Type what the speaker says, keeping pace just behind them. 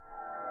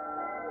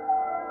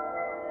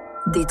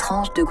Des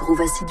tranches de groove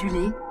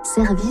acidulé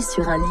servies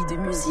sur un lit de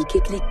musique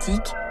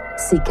éclectique,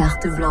 c'est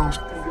Carte Blanche.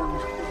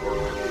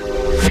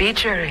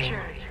 Featuring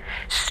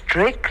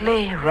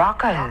Strictly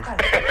Rockers.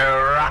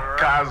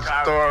 Rockers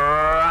to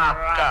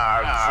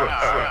rockers.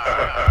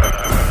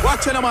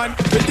 Watch it, man.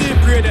 The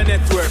Deep Radio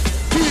Network.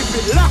 Keep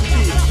it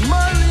lucky.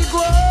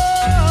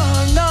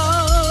 Marijuana,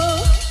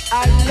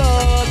 I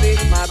love it,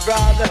 my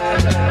brother.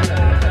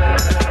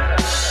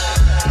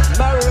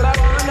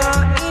 Marijuana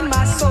in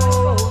my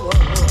soul.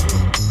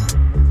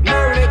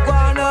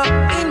 Marijuana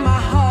in my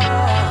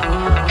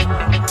heart.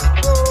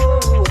 Oh,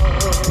 oh,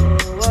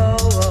 oh,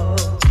 oh.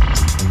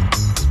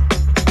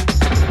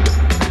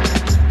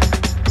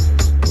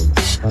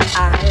 I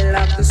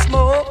love to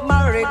smoke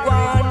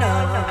marijuana.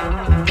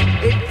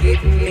 It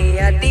gives me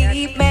a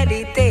deep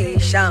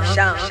meditation.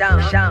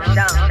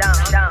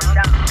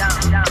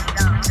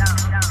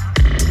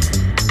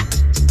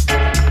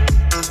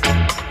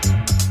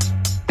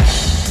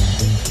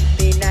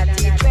 The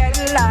natty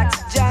dreadlocks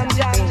jam.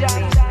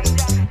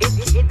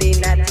 The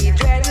natty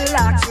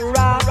dreadlocks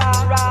rah.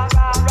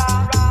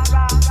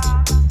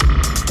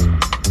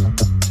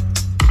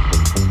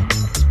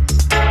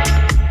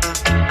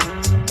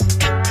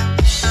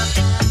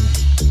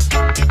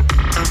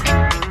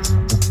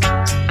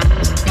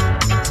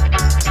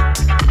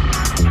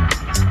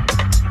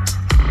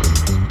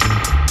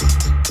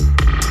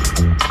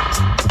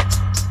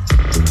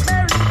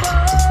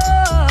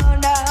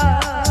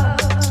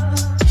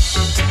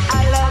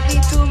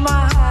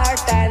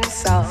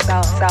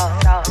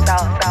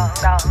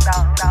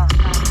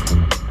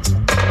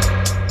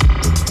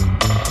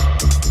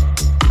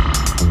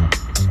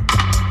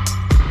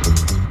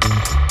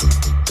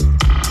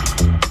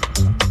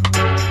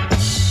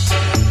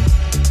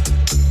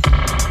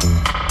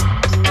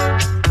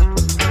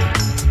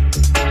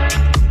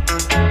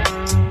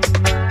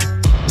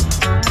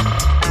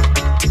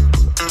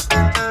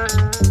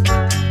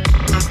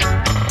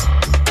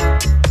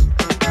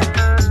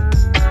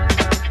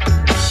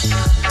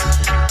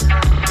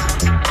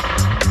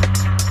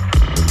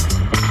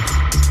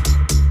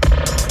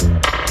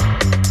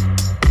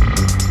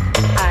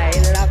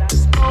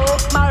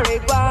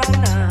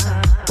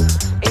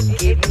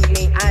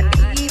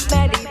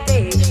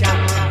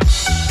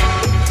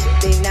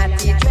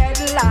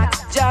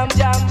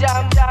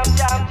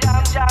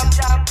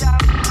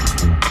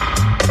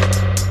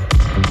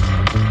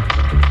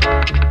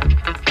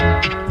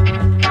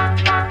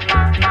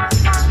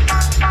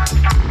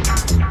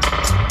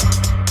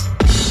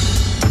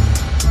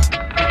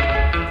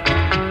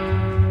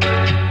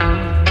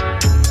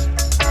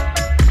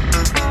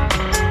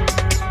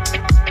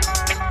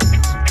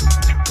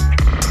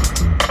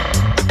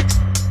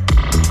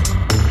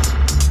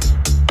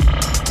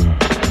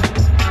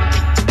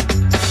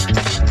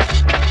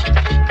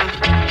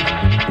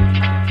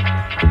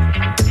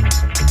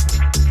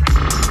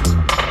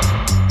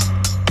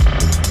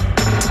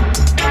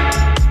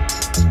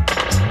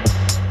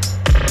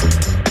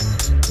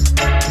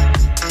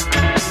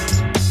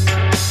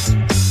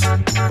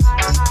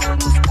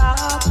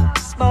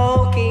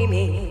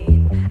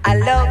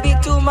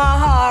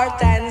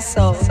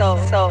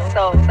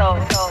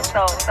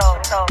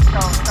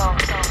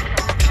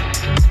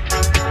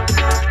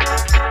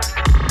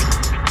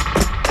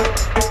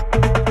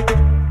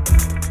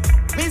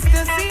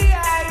 Mr.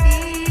 C.I.D,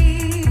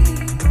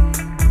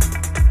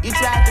 you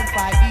tried to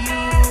fight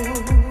you.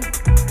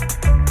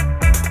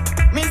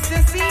 Mr.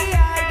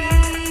 C.I.D,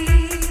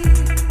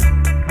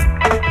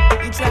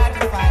 you tried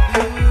to fight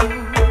you.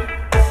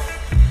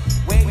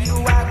 Where you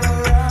are go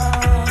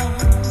run,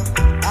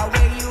 or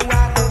where you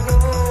are go go.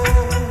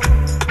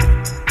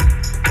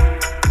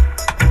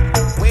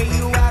 Where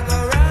you are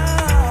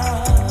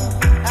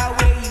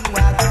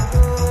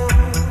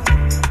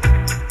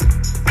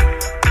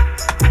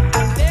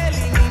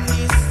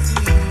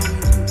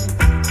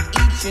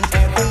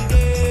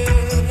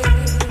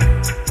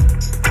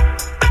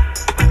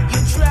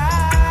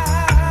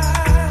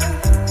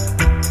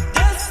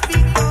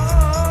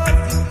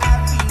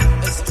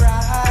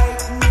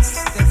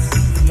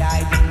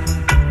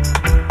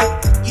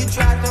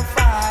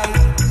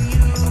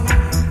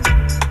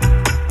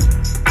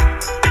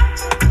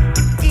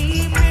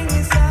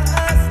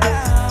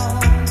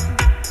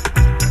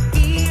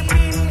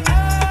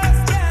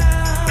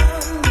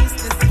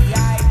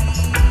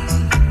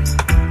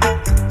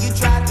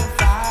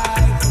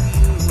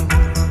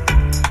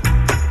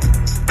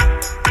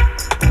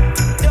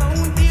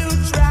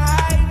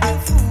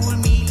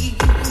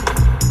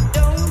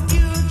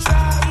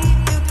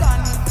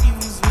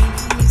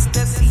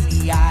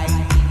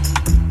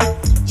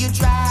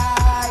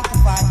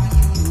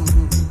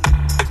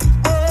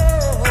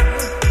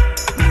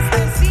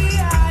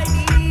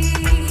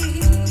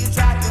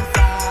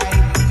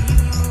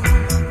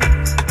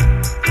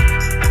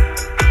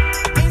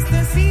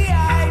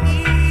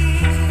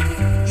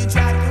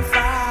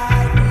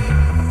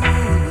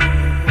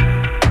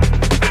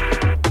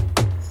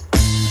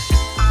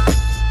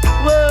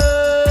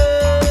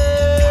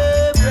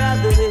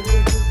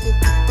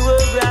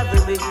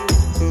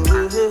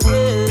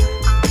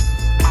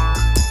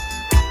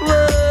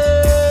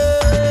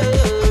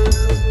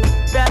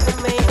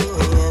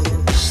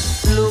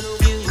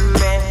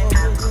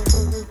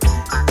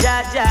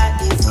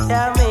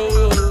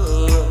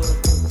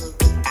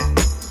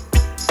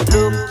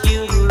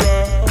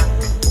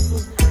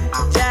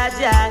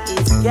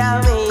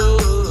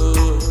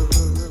coming.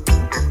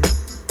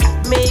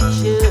 Make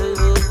sure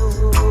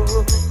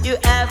you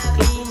have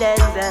clean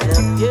hands and a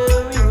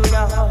pure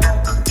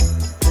heart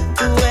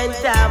to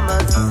enter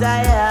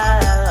Messiah,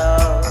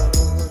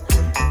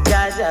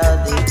 God of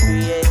the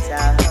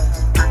Creator,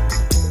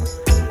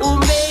 who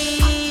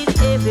made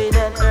heaven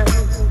and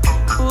earth,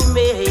 who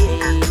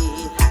made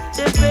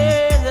the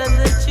bird and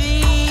the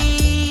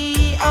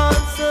tree,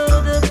 also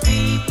the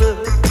people,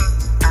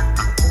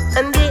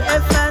 and they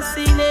are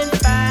fasting and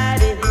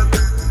fighting,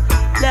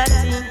 not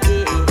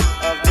thinking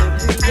of the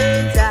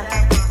Creator.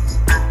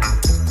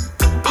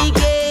 He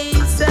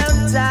gave some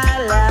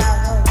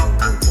talent,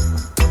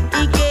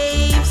 he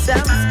gave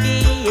some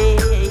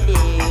skill,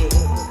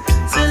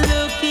 so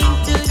look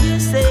into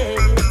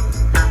yourself,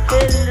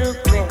 hey look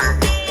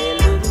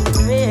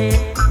me,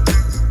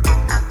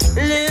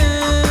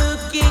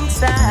 look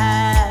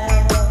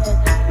inside,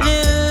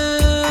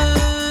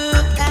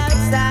 look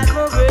outside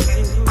my world.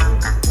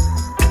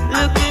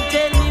 Look and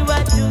tell me,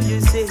 what do you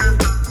see?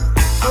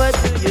 What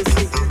do you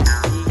see?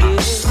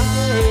 Yeah.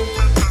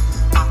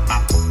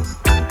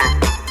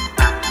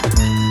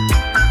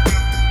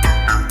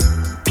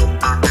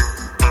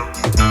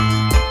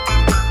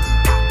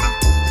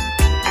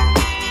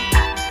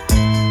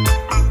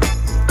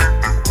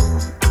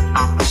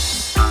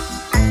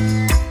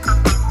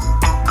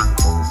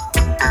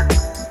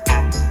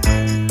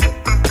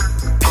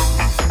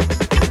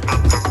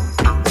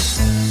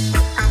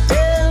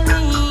 Tell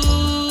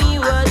me,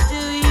 what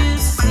do you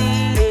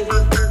see?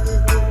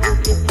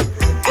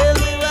 Tell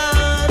me,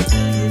 what do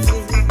you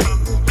see?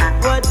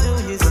 What do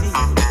you see?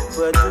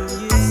 What do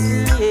you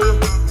see?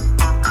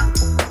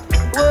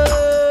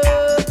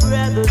 Whoa,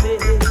 brother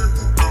man.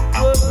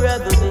 Whoa,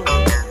 brother man.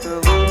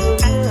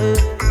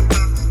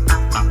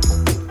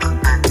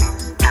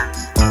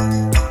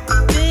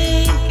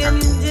 Think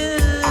and do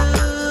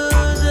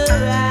the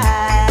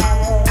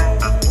right.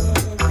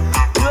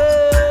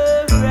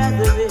 Whoa,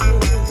 brother man.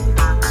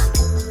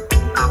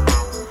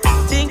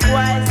 Think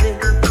wisely.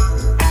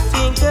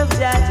 Think of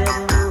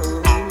judgment.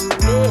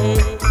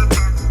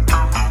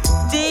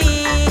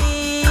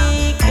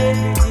 Think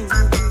everything.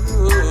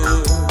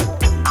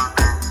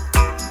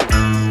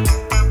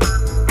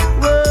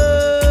 Whoa,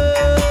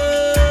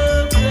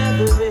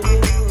 brother man.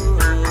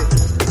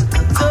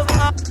 So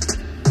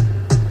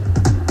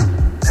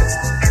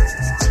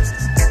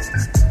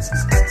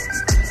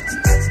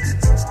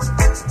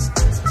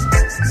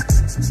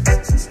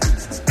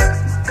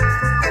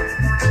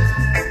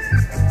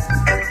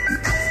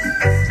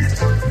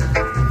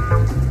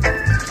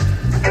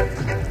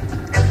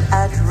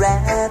I'd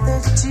rather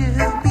to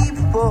be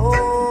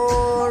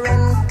poor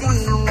and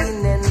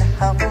clean and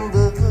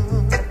humble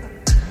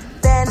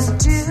than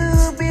to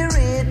be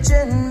rich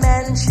and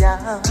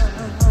mansions.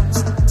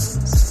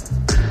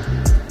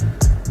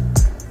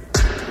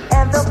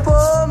 And the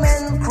poor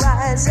man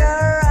cries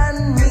on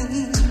me,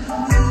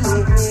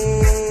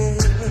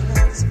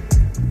 yes,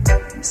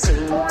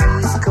 saying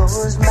he's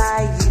caused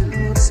my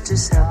youth to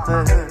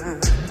suffer.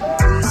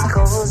 He's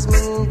caused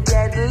me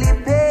deadly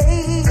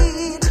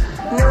pain.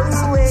 No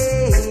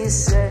way,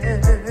 sir,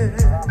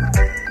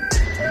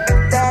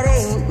 that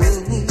ain't me.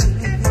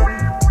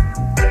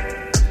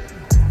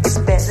 It's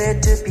better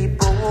to be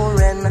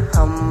poor and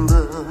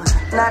humble,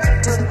 not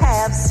to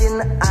have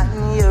sin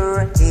on your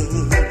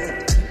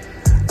head.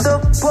 The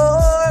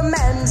poor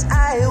man's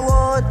eye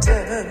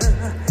water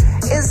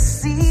is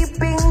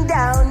seeping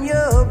down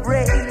your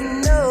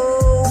brain.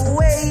 No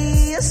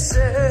way,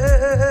 sir.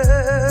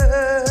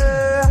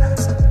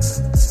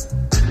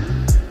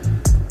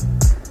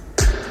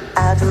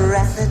 I'd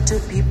rather to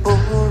be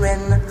poor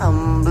and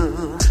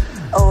humble,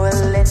 or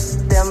let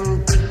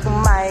them dig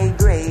my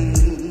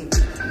grave.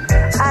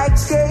 I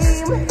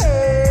came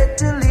here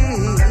to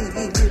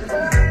live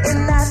and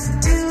not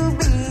to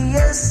be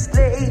a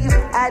slave.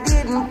 I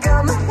didn't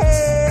come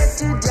here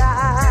to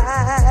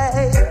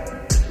die.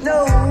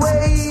 No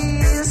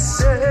way,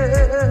 sir.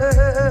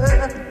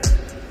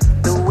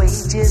 The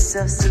wages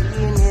of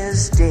sin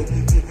is death.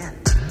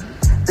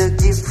 The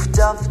gift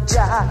of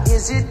Jah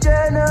is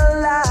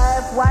eternal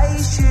life. Why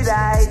should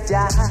I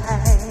die?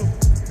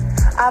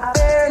 I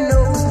bear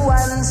no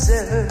one,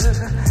 sir.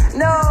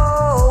 No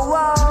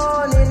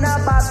one in a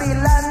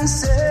Babylon,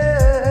 sir.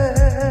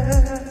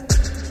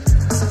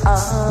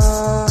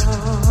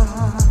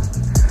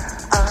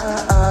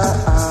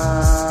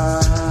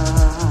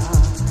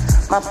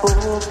 My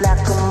poor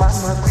black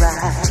mama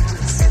cries.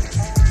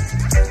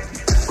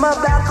 My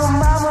black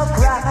mama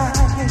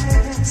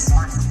cries.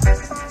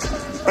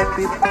 But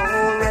we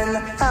poor and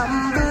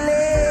humble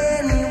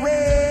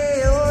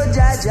anyway, oh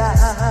Jaja.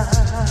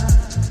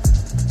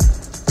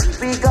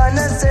 We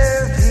gonna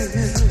serve you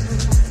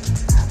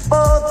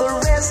for the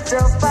rest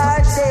of our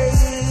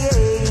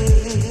days.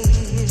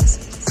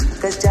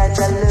 'Cause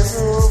Jaja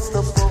love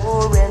the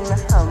poor and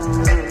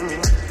humble.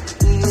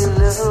 He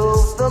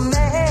love the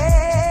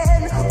man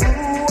who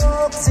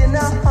walks in a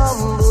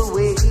humble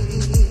way.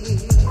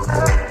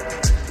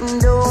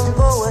 Don't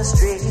go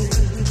astray.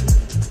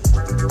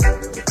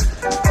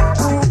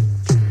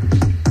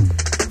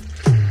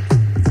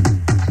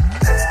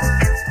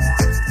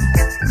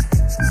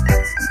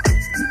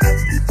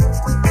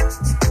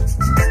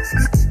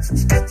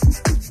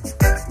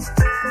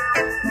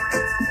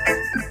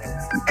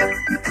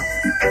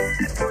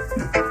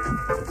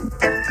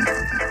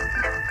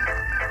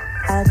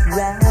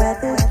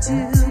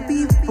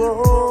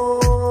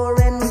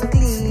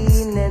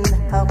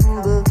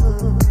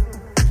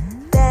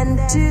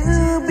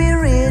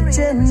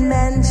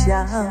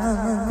 and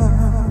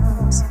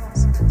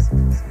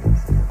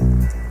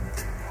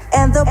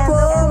the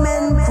poor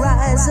man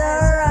cries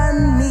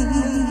around me.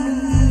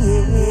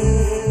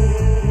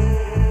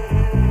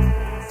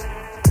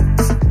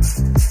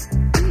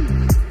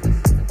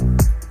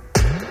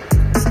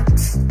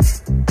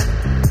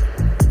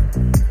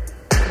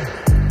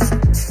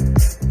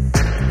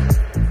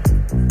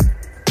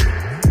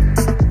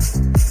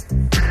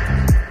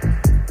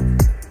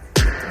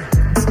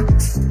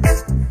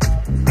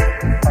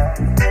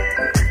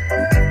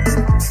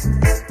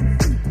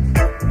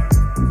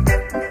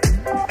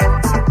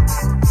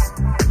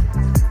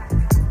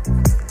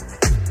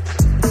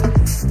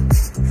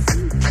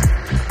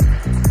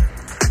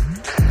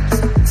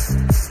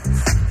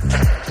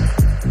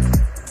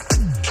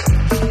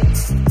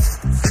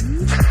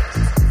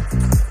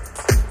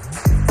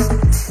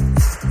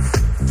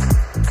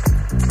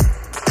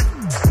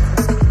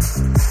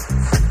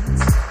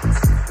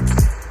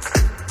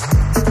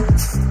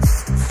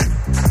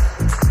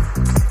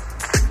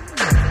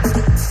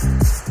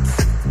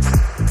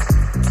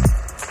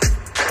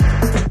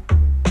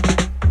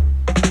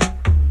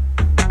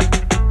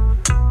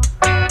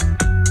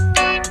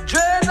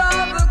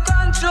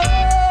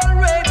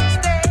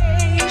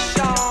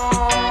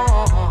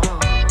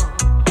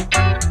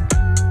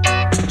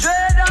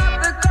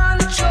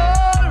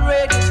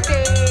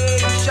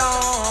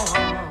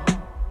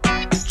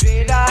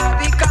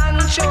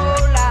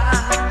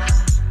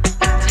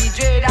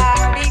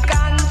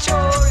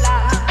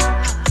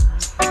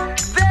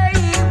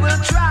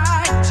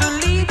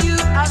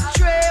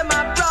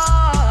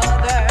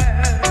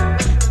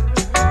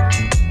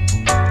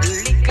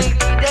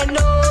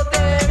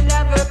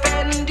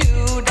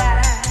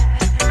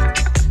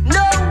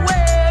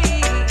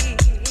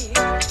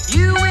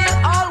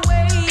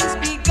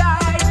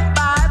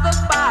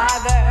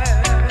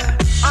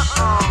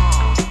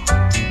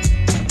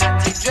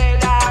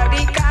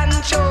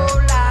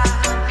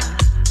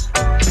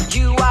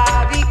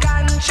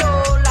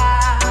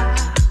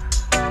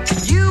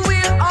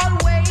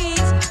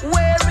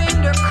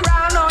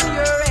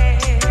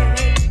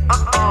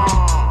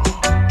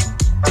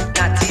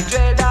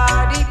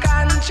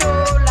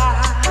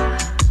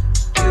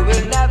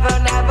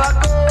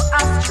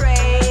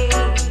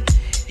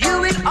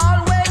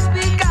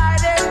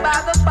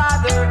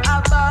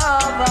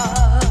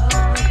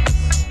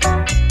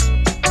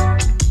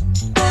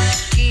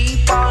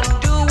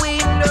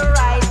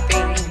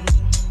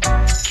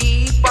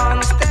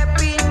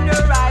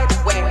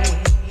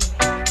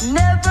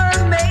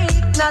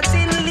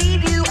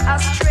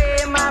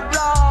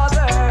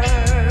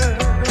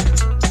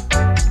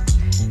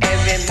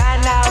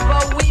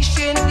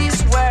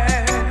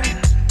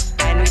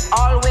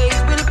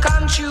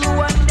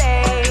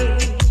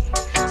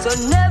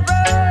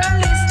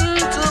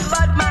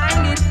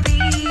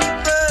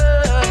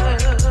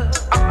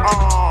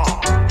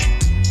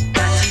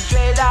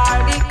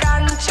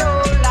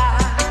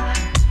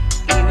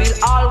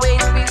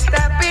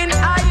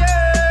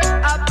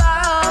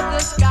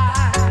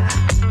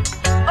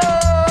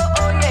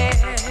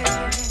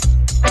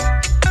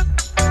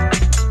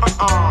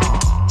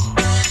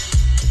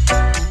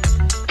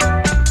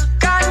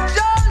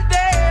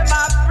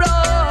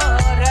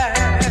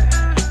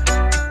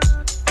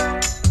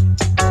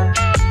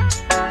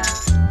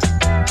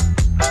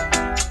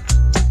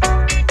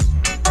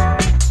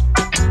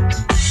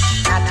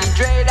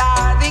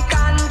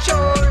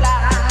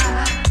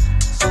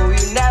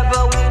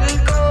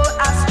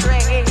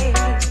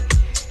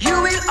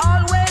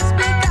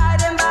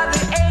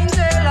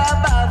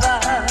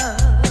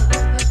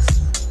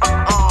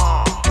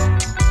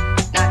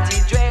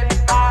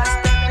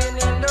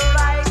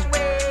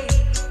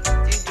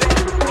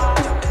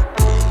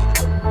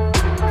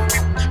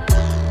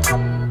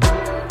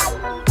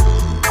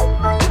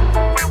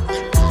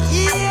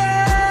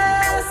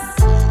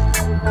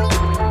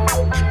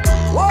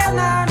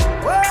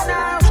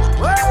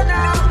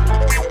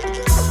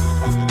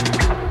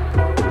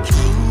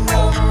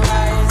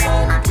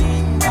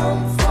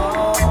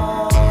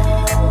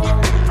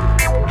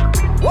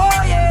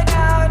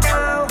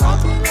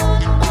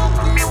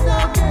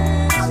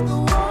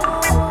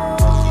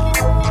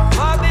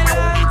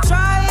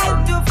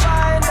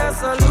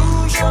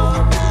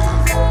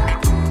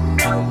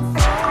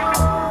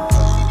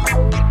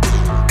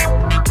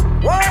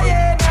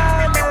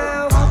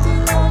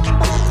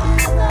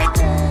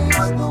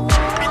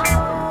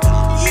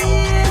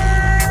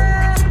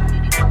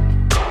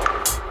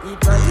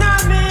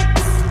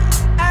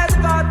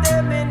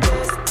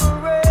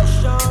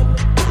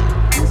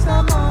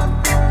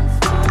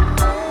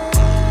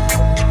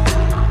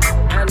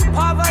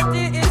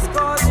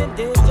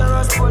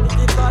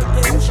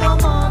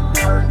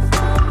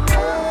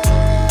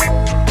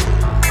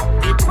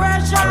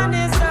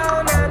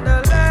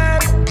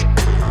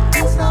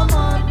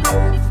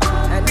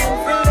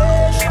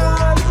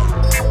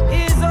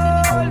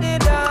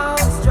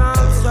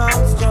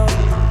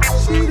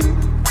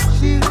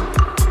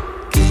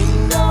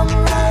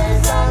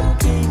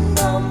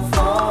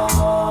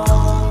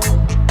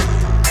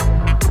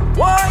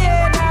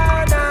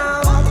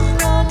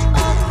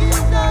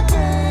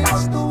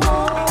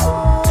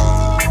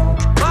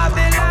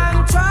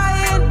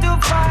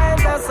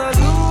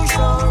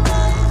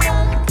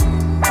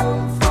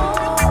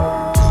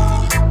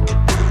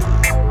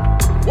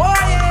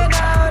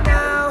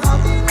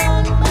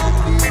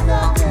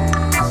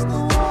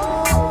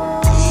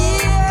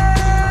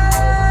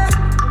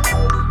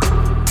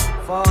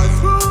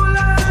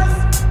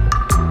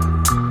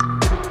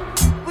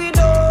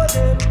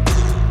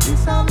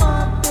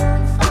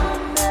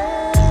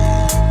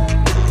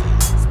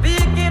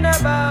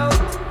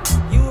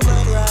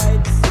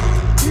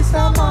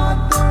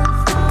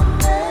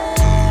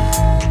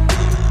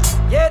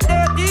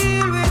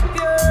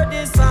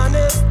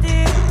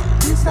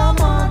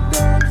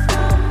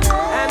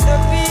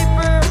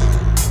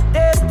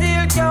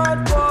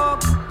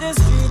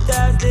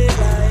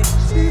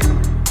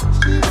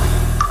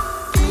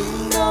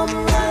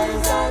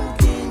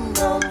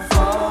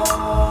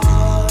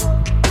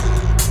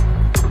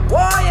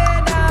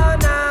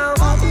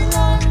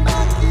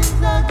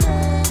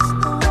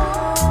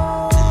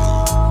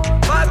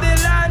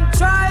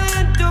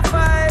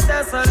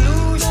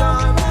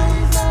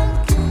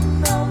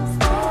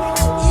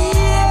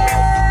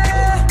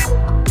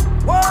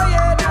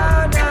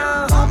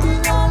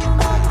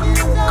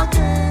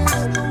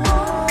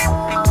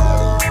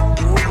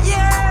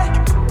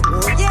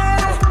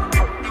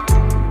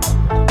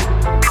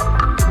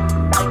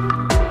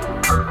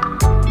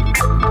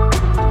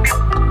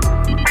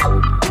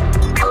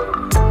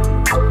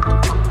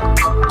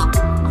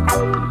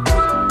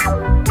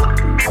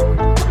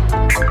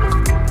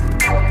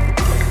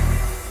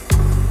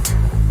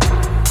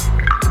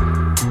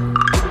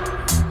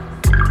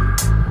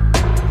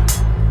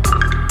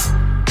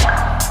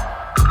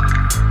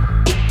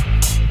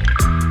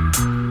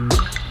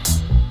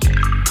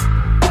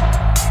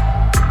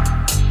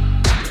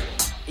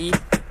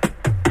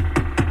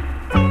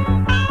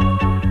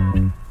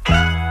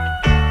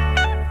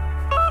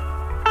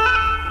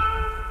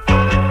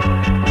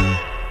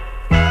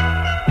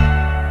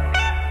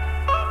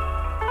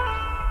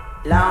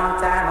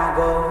 long time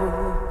ago.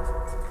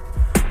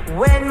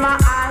 When my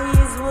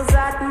eyes was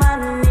at my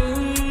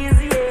knees,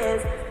 yes.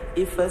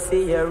 If I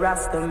see a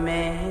Rasta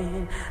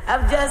man,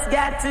 I've just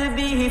got to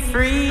be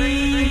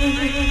free,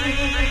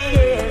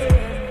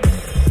 yes.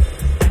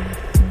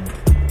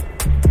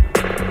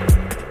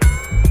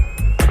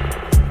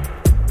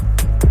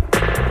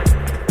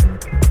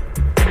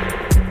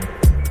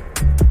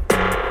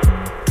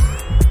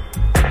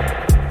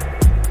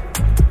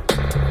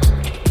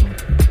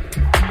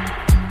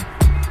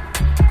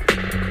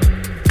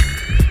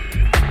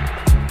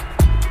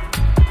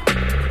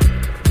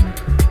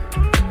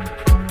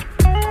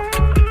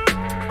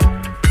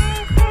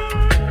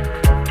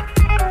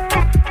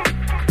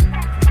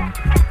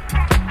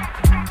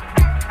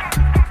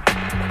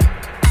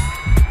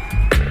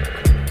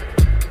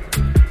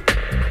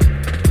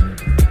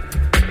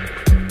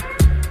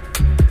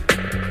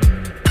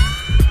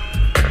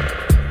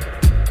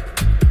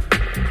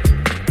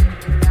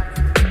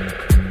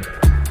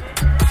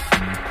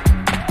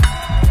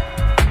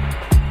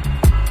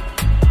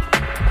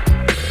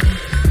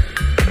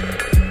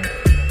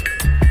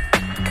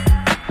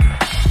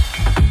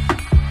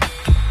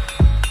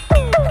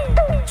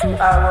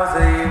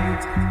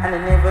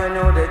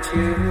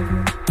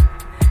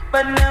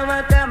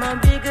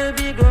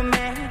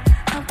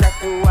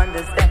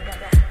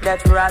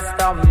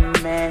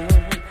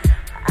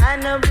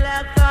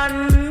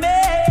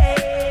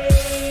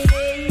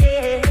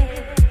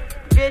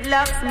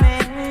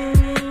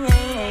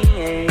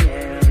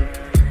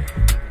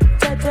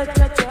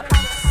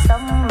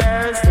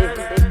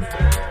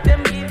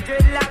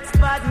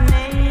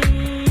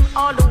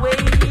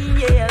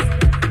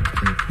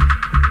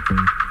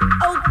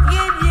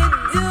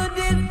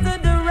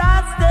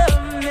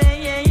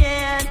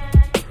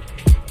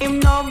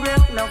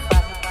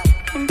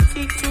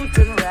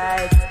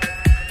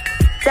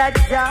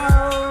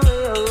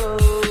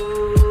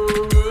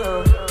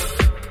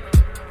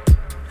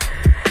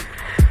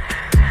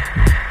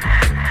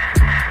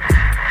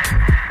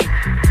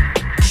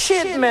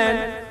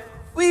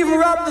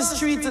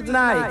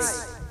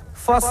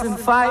 Fuss and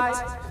fight.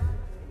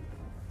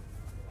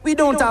 We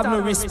don't have no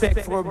respect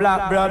for a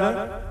black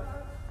brother.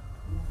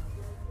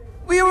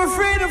 We are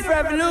afraid of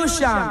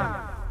revolution.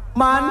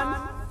 Man,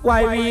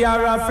 why we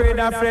are afraid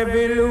of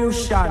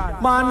revolution?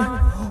 Man,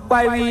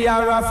 why we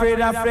are afraid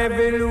of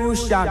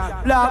revolution?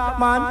 Black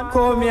man,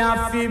 come here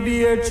fi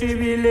bear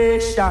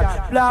tribulation.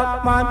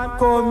 Black man,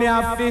 come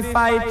here fi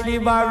fight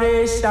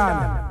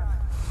liberation.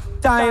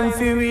 Time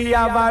for we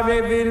have a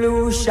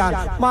revolution.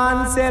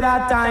 Man said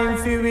a time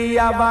for we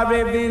have a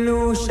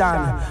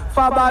revolution.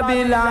 For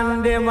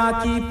Babylon, them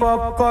a keep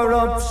up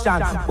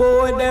corruption.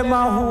 Oh, them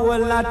a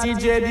hold Natty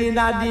Jed in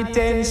a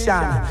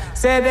detention.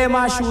 Say them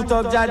a shoot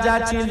up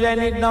Jaja children,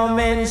 it no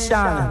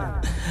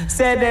mention.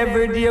 Said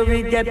every day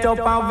we get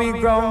up and we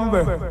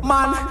grumble.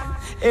 Man,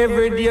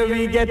 every day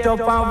we get up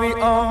and we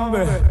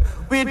humble.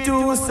 We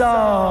too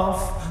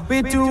soft,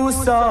 we too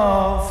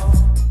soft.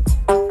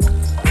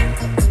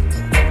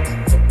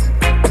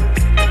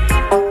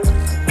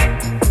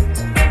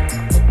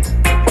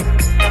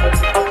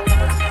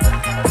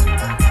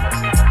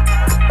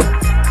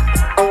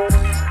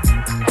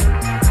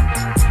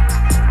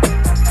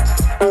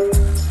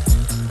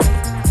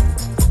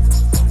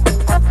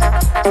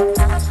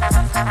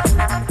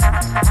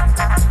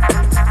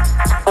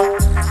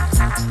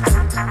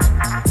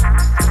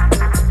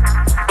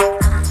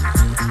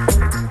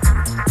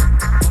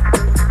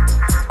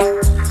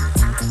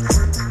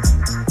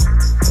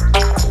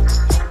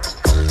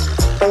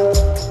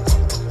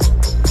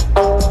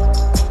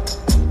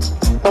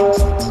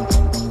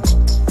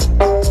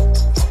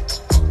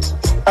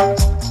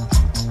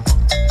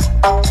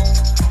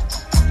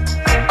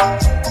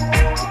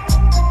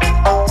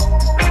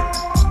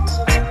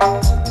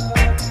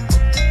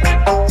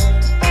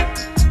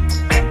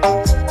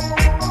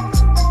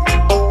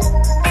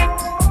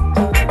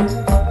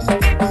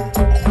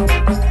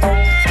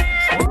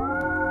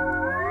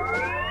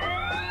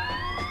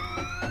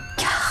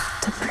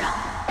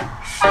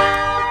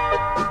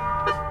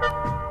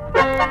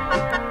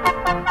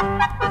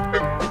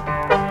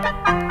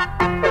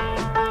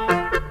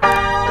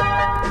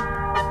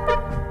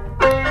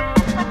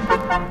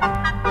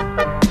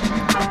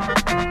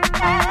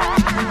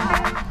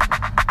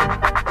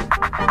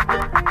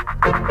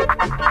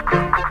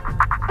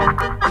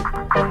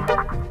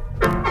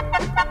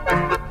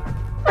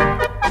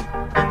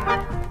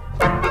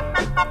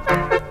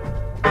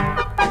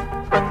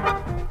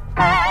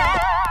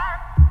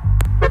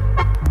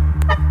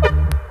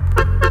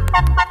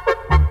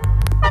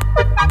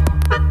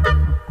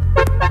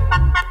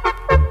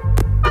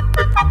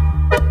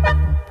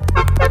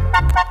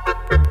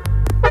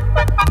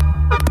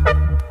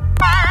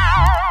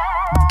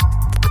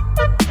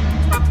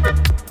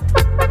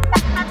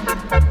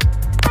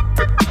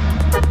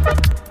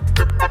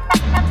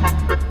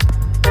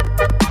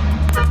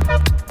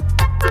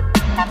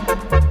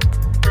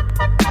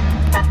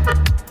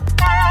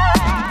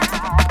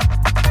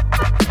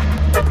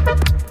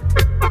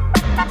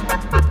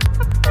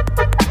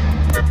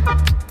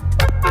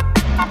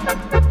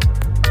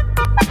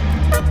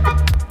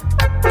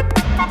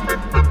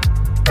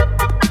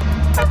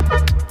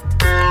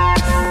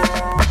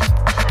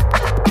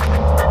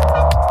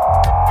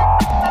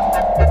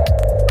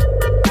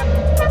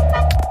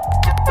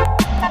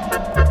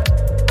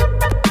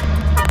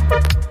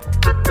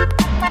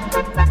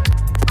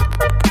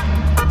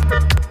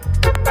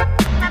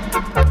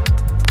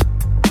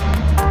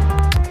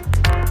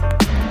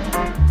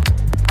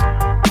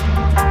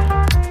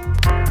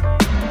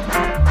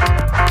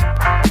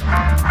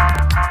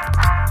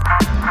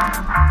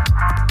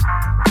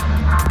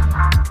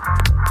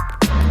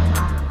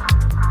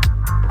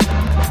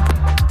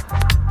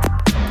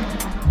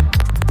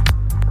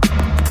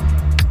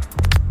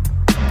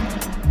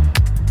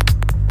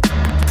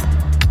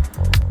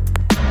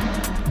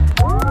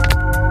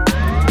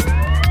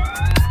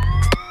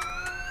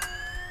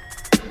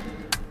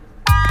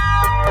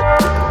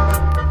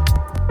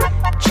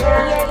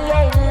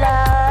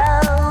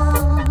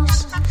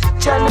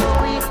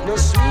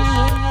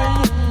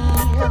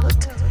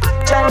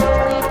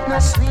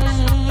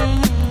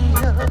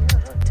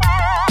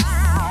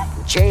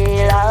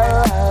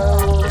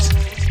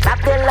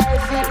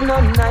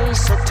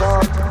 nice at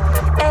all.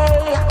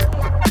 Hey,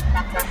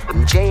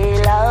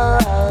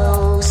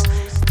 Jailhouse,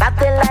 but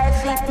the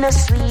life it no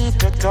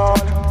sweet at all.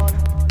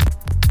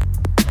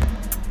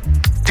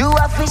 Do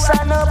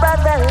officer no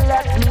bother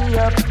lock me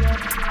up.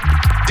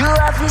 Do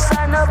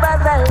officer no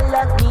bother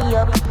lock me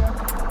up.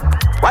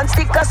 One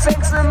stick of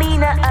sense to me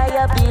na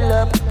I bill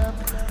up.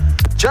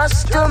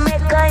 Just to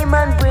make I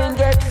man brain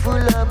get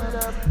full up.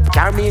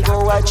 Carry me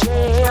go a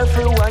jail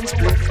for one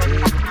split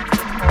day.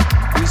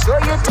 So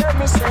you tell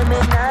me say me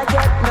nah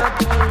get no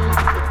pain.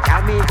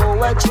 Carry me go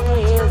a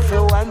jail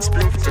for one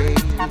split day.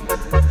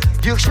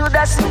 You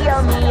shoulda see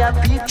how me a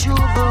peep through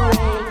the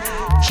rain.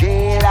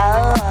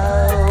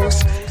 Jailhouse,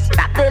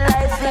 that the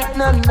life it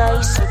no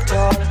nice at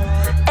all.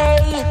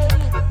 Hey,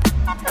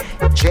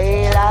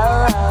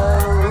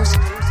 Jailhouse,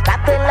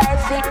 that the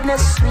life it no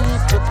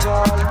sweet at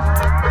all.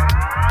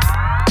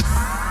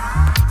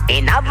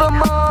 In the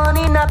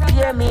morning a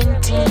beer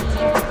minty,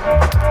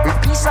 with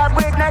piece of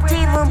bread not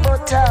even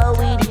butter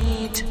with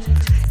it.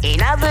 In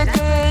the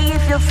day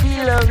if you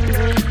feel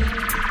hungry,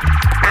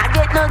 I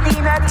get no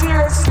dinner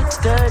till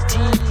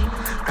 6:30.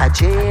 A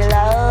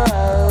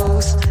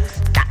Jailhouse,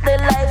 that the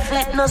life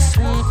it no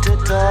sweet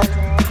at all.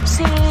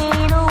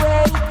 Seen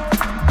away,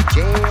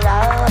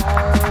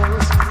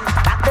 Jailhouse,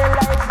 that the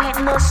life it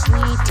no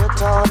sweet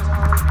at all.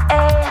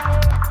 Hey,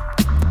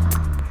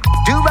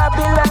 do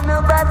Babylon no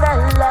bother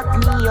lock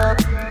me up.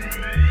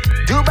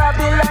 Do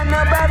Babylon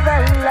no bother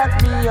lock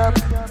me up.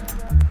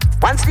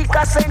 One stick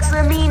of sense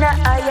to me na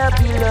I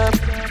bill up.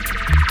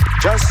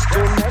 Just to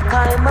make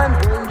I man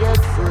bring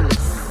get full.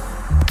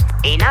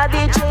 In a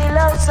the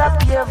jailhouse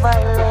appear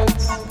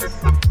violence.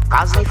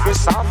 Cause if you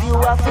solve you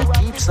have to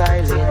keep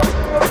silent.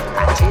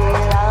 A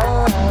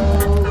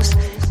jailhouse,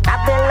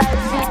 that the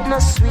life it no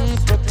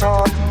sweet at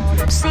all.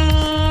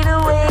 See the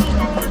way,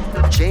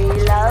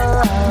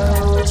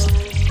 jailhouse,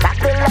 that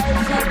the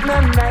life it no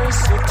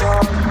nice at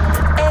all.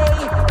 Hey,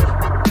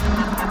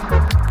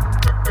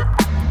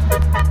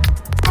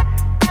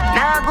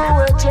 now go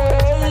a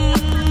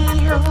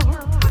jail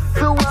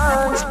for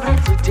one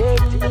split a day.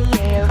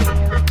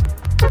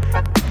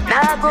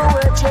 Now go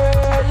a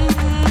jail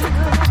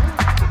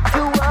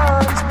for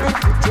one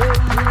split a day.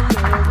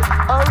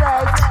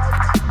 Alright.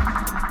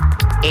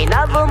 In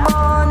the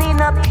morning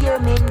a pure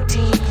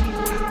minty,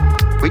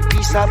 with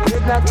piece of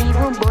bread not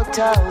even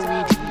butter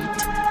with it.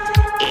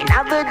 In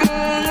the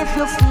day if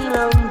you feel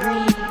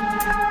hungry,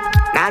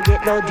 now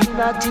get no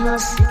dinner till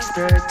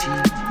 6:30.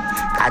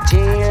 A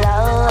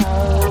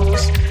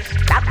jailhouse,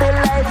 that the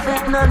life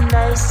ain't no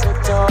nice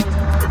at all.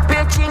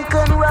 Beer drink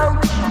and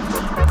roach,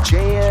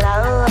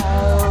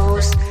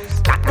 jailhouse,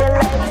 that the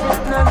life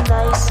ain't no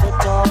nice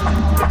at all.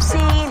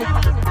 Seen,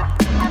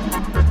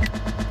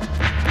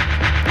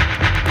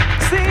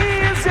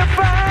 sees your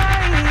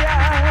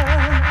fire,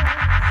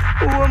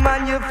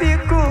 woman you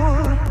feel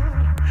good.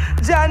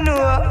 Jano,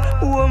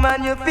 woman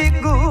you feel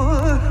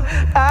good.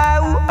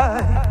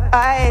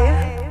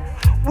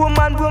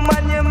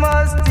 Woman, you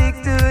must stick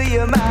to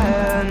your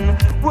man.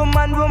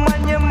 Woman,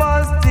 you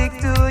must stick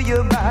to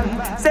your man.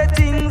 Say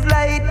things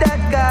like that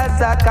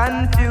cause a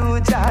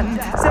confusion.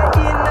 Say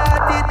in the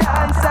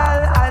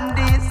dancehall and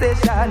the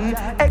session,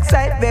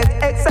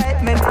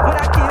 excitement. When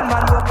I kill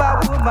man over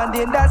woman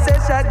in that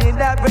session, in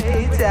that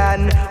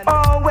Brighton.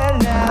 Oh well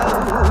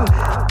now,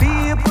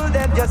 people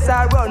them just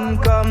a run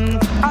come.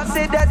 I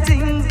say that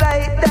things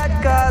like that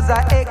cause a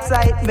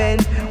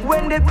excitement.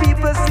 When the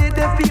people see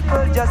the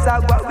people just a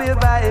what we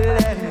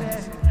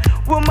violence.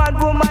 Woman,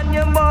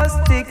 you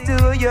must stick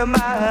to your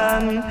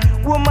man.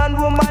 Woman,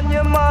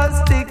 you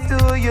must stick to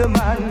your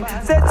man.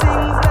 Say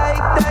things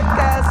like that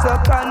cause a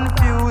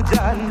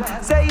confusion.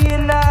 Say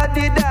in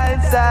the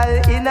dancehall,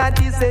 in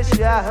the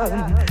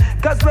session.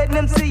 Cause when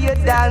them see you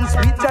dance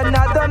with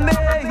another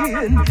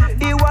man,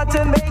 he want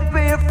to make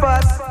me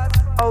fuss.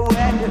 Oh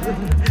well,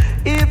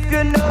 if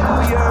you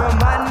know your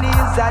man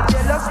is a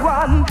jealous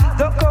one,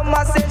 don't come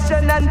a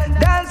session and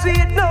dance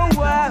with no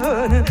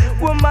one.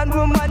 Woman,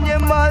 you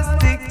must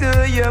stick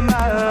to your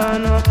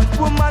man.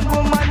 Woman,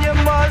 you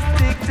must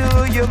stick to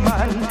your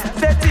man.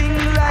 Say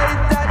things like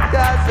that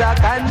cause a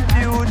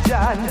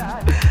confusion.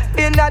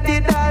 In a the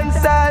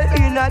dancehall,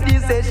 in a the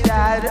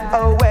session,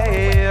 oh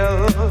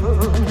well.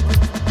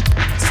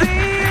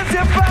 Seize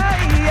your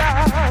fire,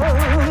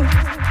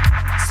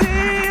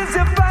 seize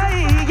your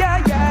fire,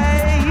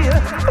 yeah.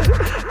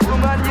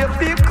 Woman, you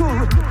feel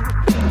cool.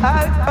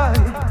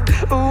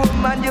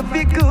 Woman, you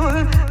feel cool.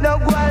 No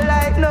go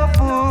like no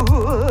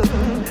fool.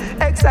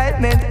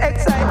 Excitement.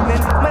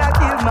 Man, I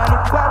kill man,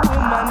 one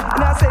woman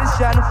in a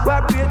session,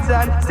 one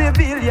Britain,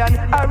 civilian,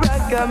 a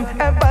rank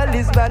and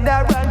policeman, a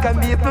rank and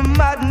people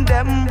mad and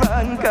them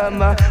rank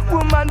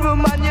Woman,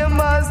 you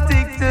must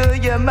stick to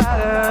your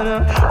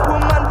man.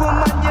 Woman,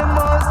 you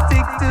must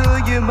stick to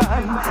your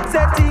man.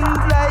 Say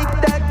things like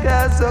that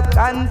cause of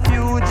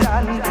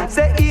confusion.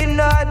 Say in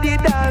the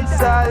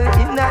dancehall,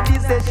 in the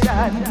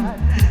session.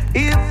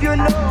 If you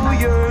know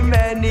your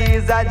man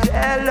is a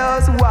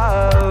jealous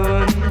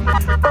one,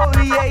 oh Oh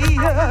yeah,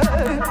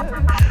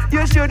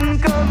 you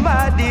shouldn't come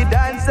at the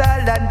dance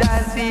hall and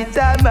dance with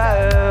a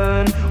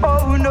man.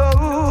 Oh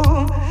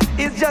no,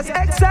 it's just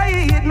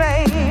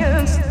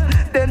excitement.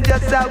 Then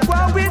just go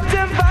with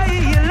the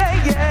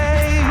violence.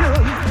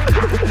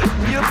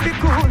 You be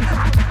cool,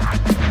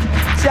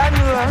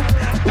 Janua,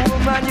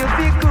 woman you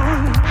be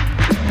cool.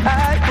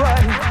 Hard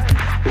boy,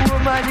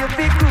 woman you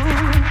be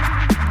cool.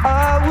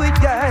 Oh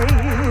yeah.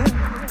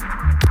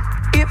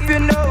 If you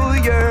know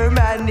your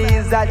man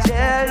is a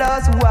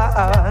jealous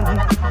one,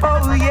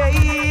 oh yeah,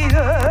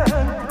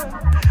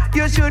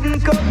 you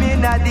shouldn't come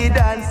in at the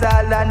dance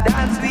hall and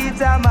dance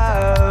with a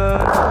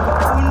man.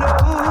 Oh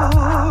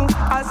no,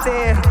 I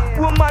say,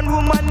 woman,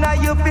 now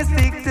you be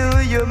stick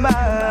to your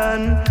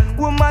man.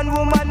 Woman,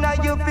 now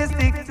you be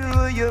stick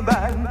to your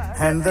man.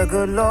 And the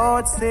good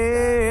Lord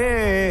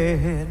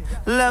said,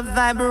 love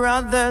thy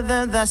brother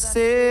than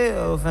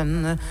thyself,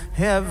 and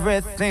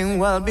everything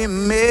will be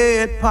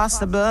made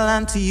possible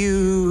unto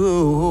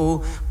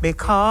you,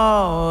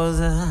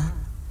 because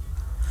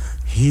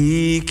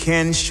he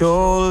can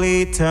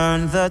surely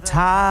turn the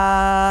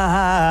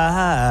tides.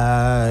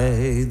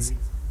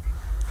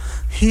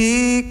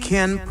 He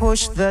can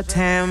push the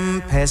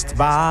tempest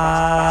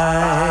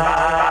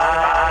by.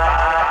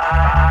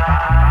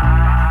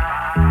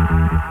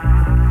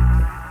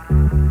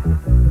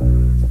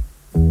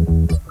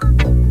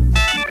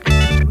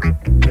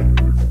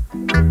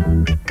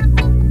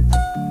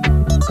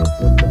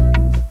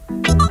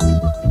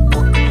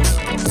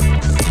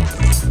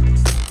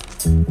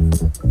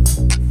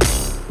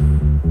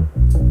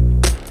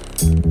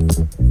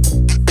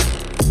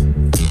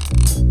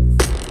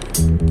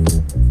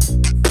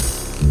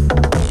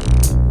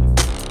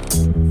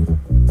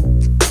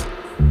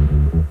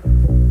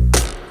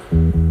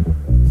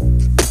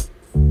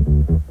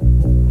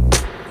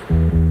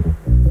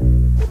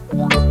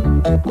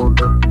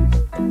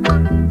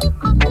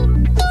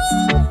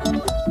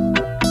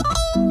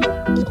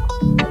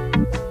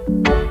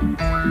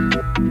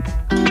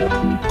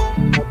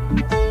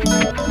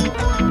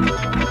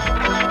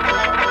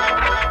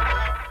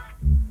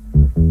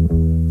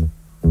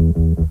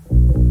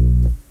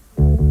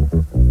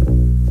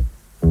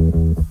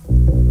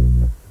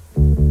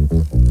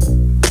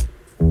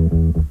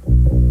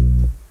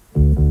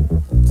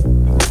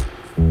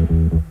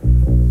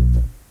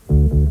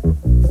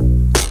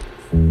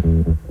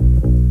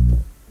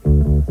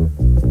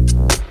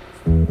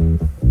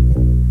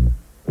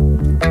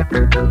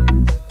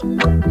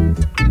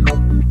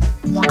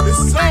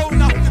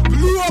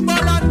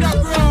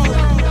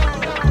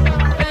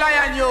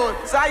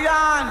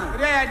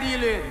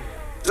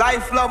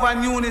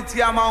 And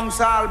unity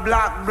amongst all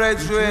black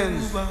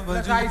brethren.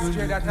 That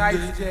I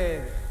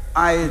say.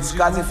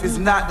 Because if it's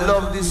not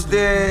love this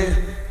day,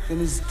 then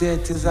it's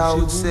death, as I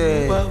would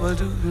say.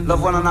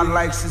 Love one another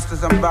like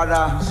sisters and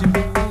brothers.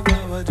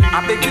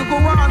 I beg you go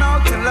on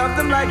out and love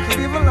them like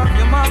you even love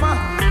your mama.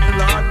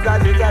 Lord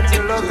God, you got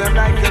to love them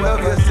like you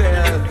love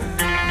yourself.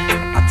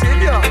 I tell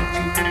you,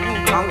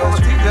 I'm gonna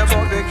teach you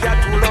about the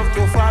cat who love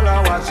to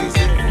follow what she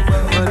said.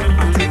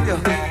 I tell you.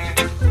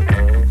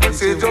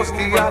 Say just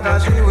the other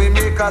day we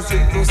make us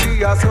sick to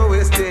see us so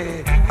we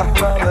stay.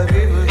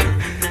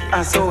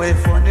 And so we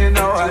funny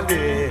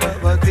nowadays.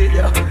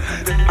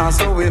 And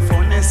so we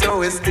funny so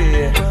we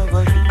stay.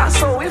 And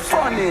so we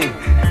funny.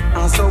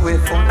 And so we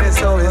funny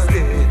so we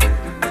stay.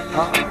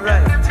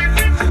 Alright.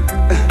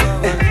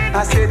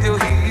 I said you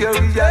hear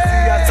we just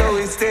see us so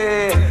we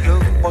stay.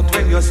 But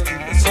when you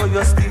stay, so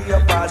you stay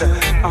apart.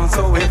 And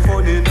so we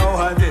funny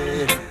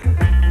nowadays.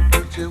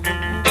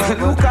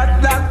 Look at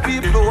black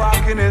people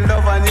walking in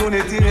love and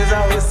unity, as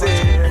I would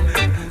say.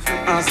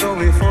 And so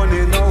we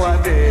funny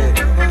nowadays.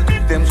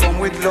 Them come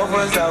with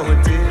lovers, I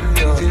would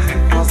tell you.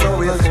 And so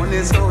we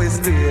funny, so we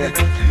stay.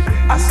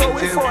 And so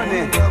we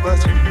funny.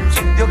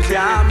 You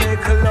can't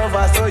make a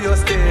lover, so you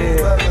stay.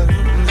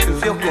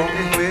 If you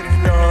come with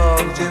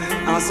love.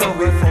 And so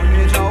we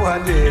funny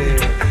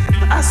nowadays.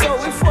 And so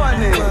we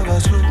funny.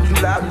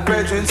 Black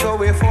brethren, so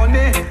we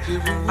funny.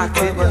 I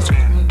tell you.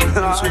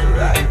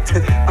 Alright,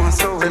 and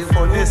so we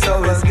funny, so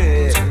we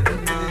stay.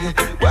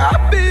 Well,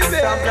 baby, a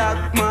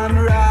black man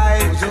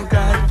right, you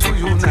got to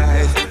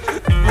unite.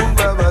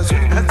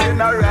 And then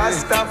a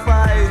Rasta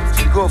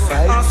fight, go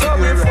fight. And so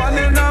we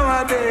funny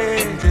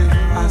nowadays.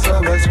 And so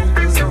we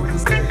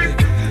stay.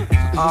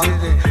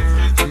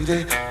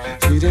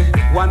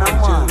 One on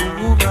one.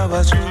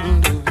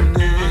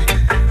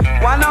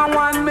 One on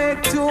one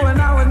make two, and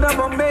I will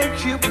never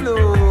make you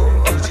blue.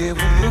 If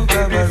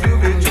you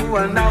be true,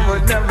 and I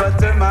would never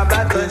turn my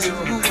back on you.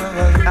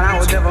 And I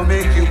would never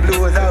make you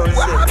blue, as I would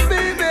say.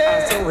 Baby,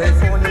 I'm so we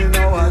funny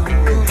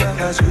nowadays.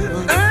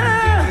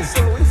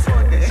 So we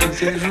funny.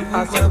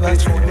 I'm so we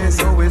funny,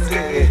 so we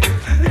stay.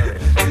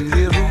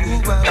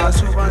 I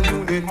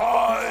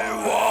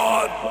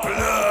want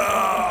blood.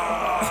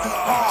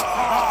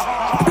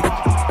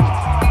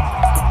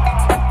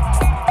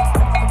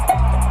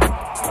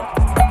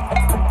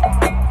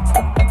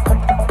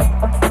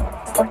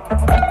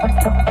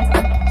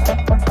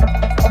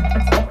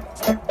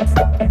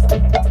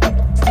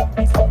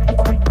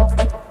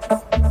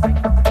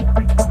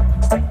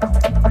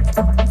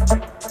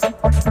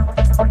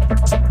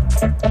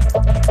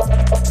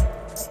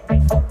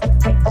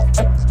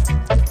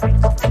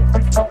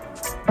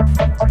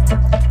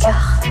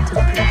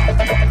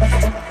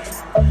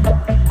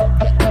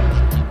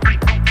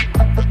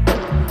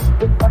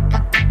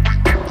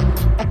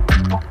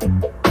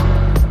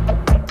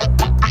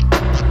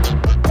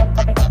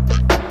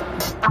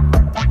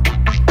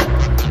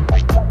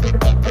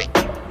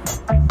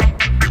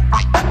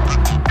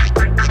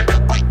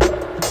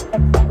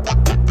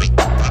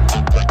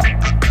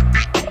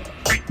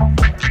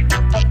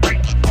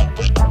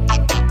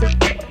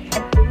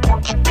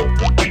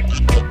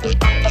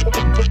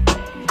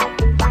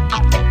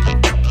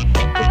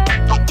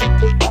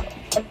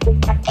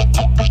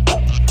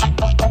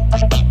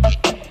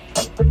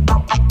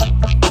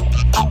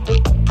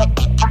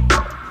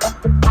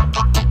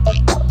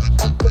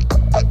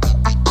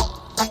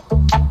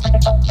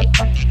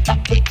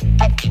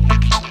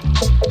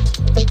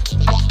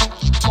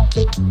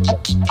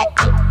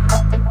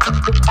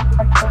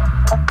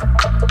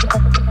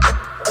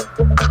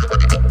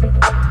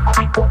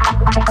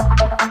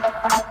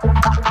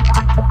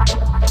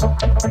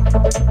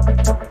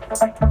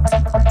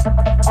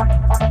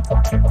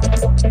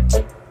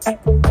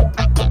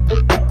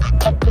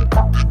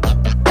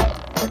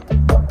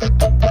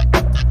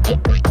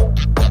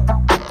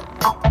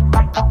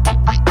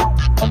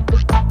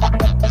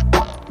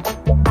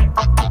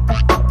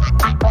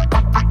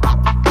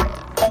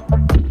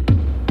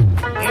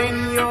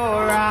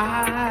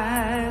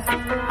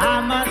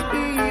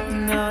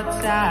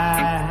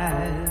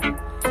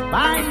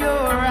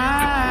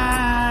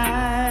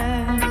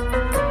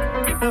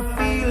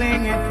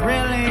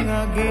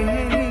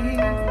 again.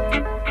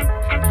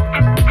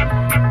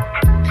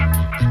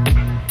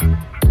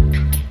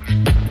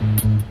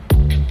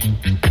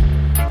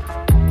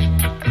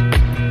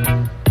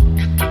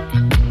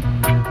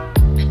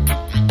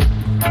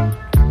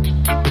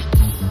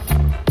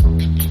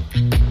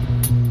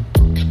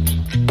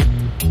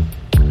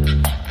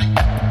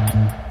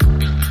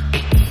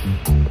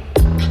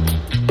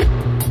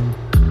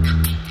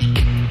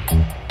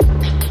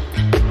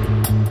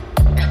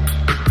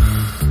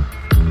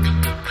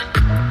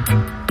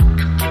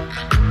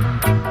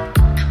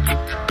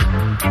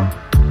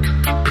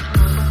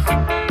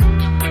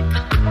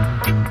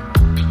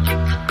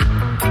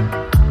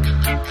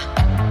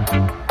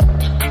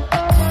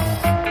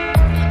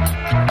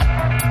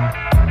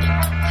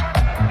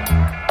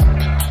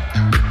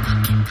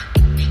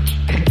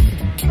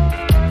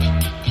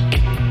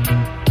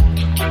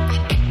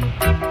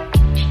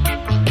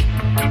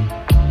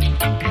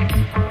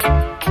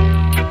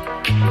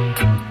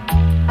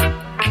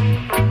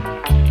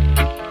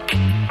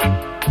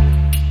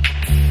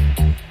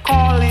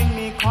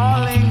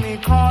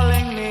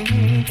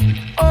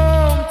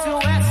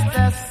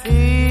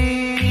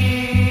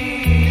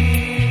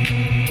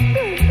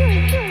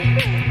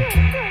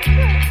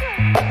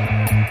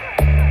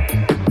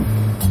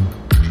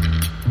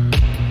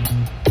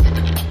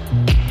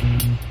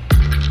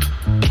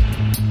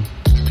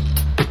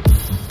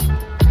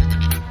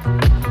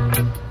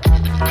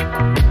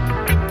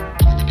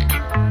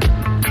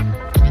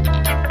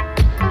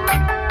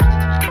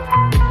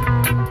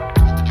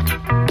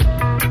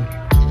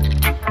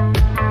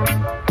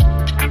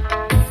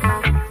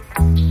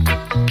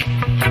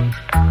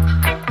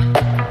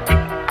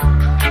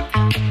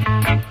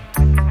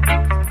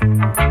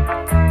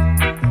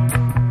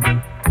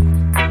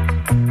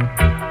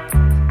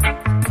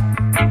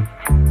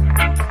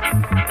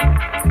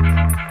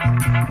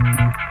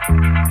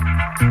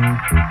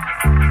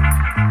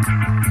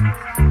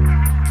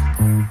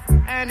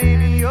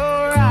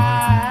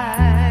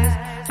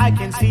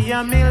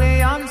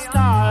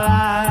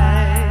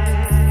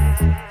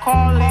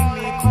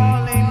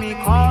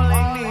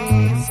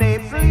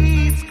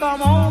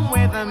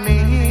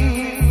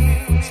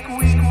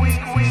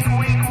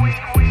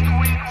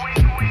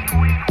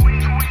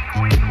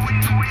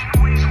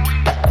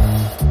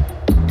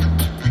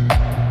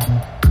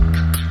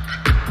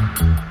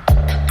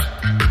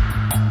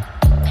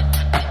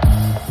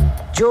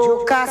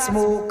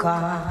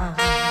 Smoker,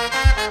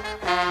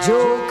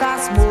 Joker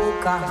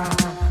smoker,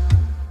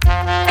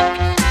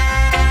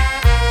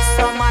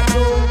 summer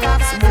Joker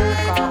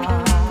smoker,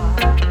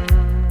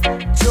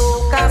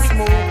 Joker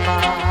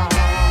smoker,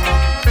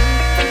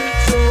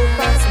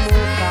 Joker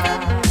smoker.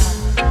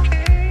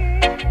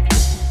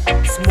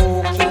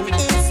 Smoking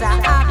is a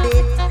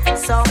habit,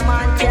 some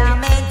man can't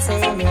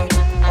maintain it.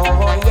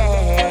 Oh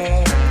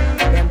yeah,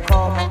 them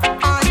come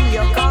on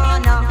your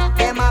corner,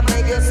 them a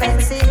beg you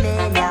sense in me.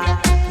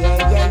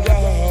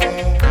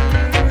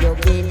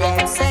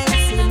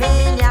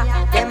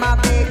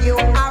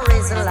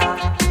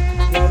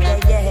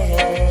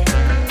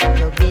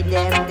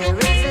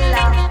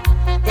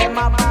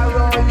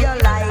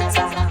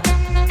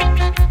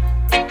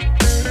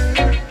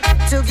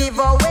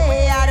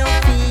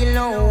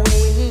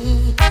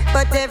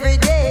 Every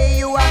day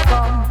you are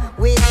come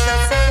with the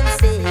same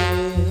thing.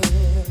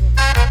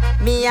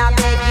 Me I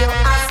beg you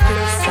a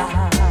splitter,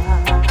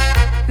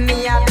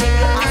 me I beg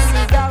you a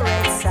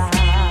cigarette, sir.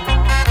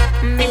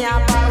 Me I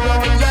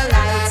borrow your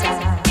lighter,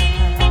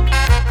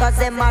 'cause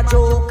them a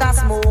joker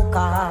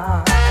smoker,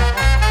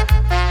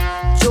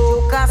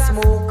 joker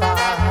smoker,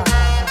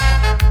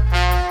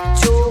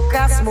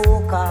 joker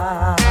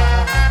smoker.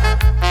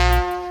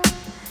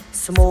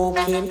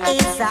 Smoking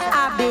is a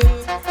habit,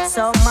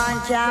 some man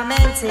can't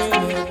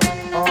maintain it.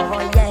 Oh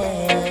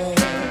yeah,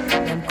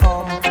 them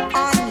come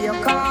on your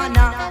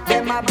corner,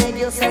 them a beg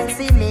you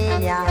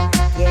sensimania.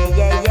 Yeah,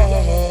 yeah,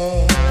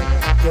 yeah.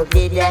 You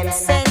give them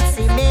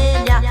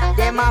sensimania,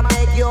 them a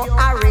beg you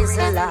a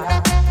rizzler.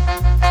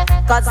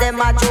 'Cause them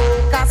a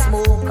joker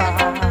smoker,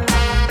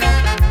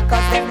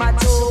 'cause them a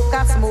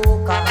joker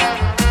smoker,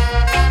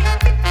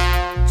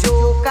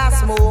 joker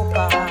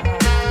smoker,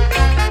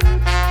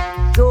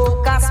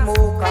 joker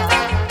smoker.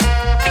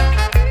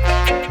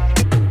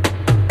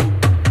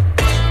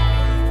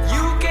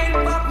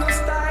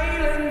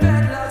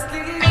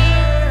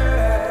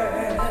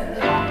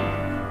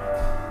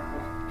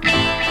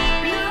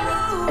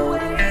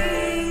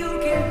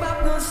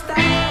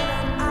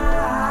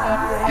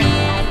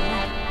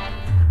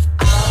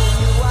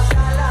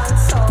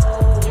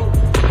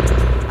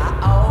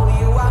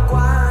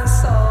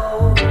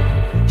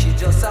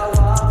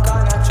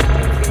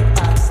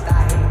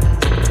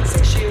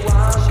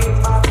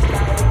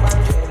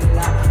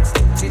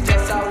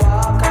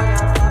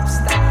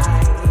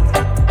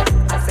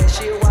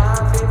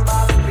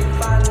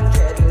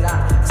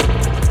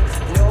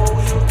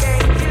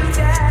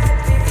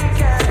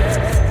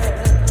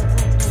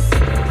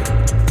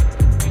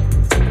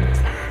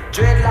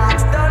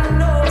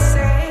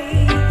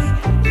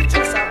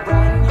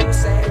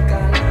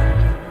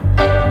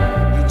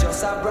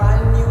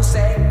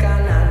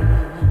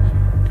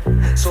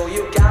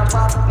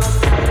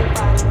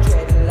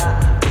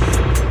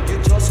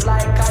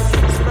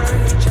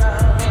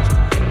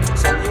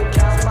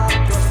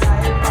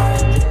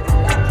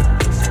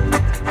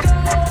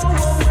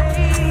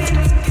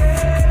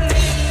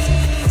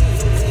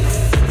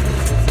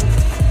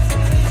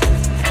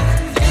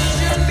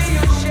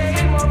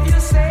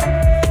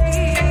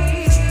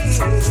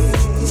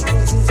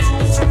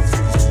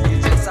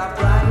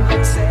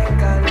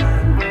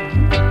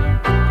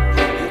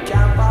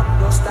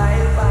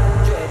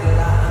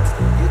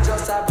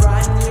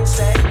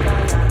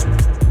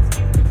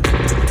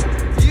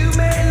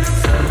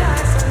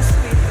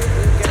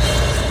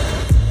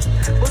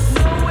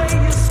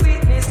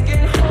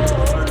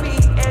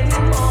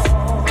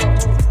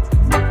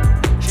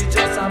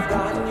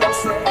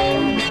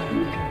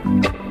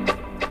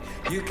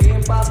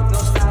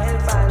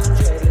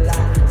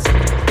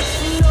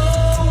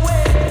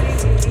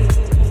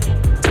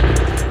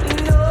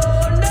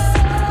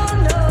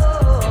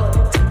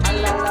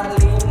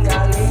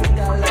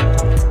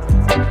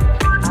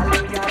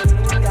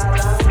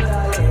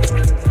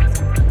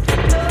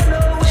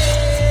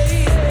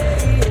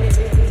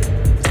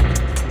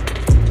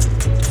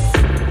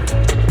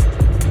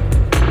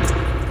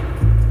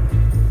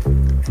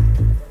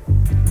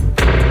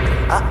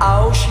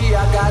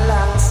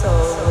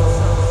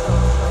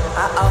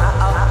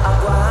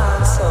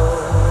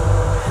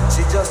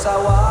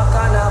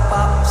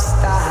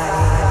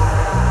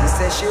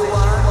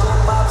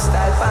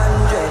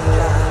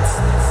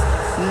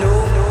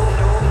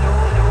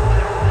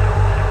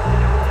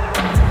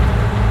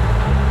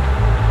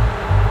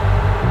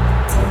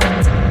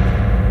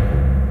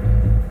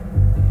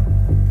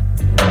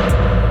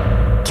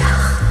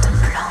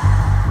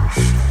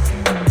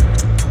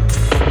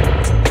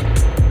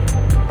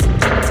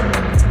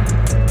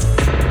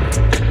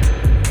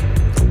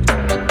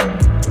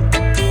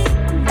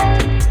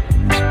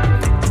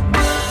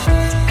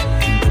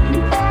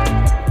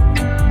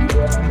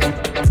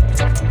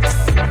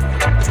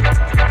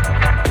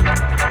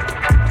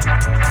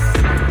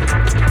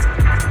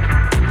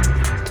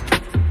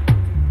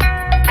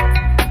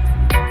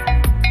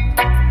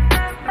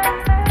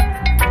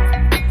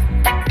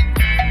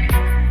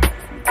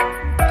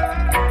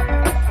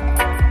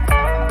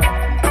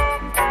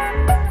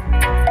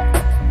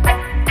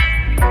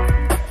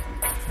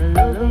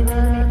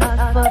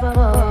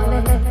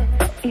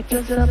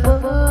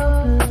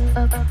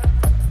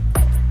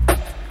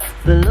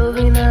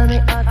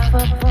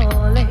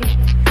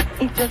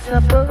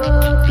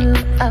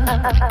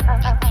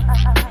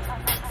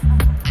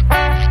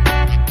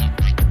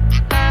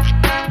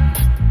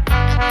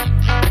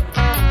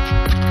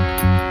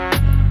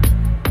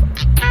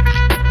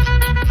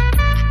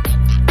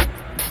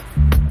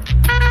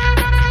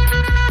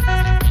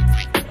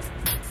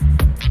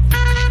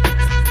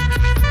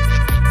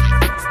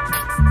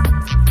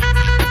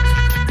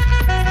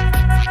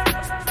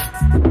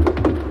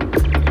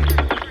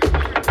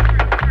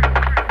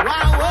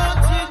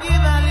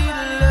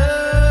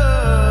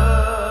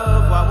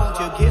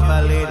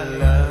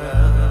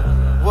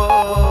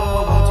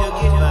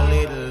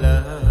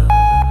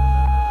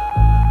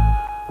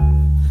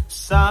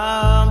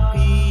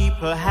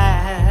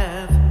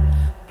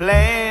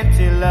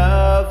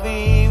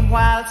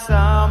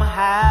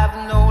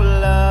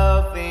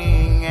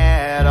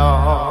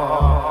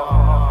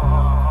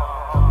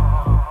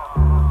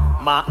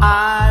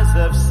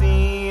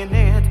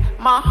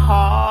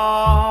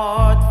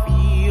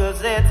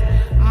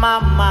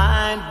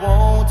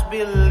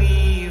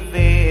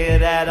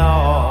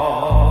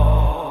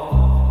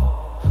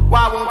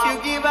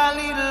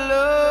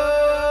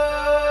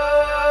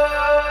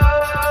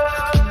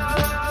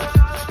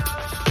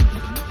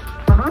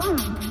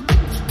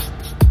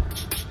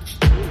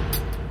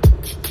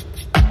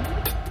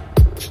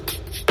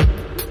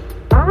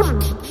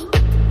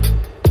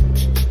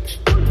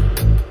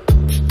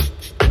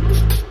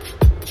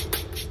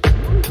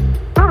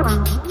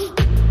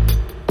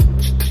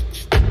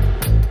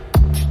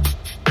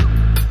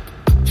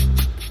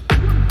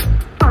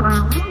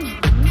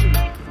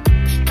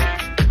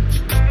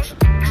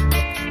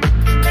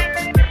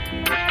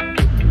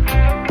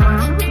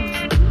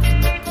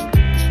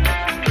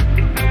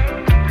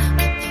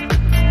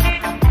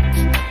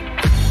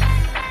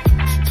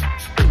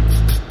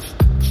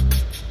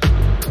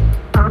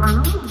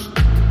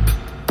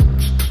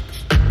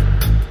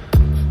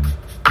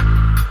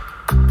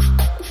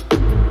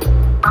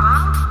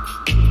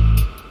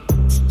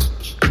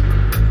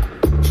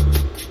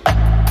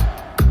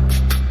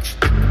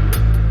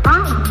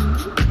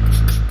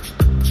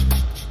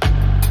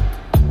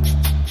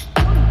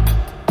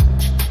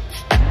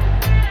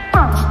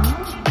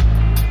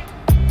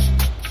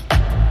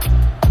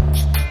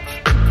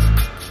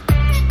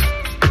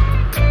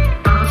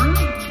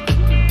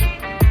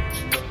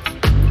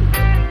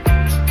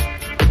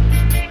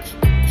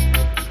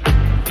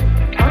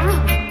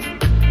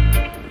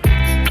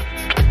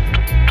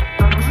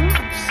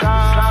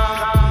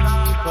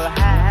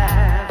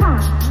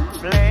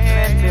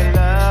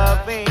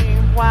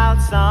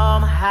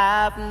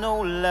 have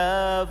no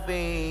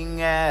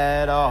loving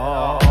at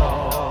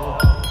all.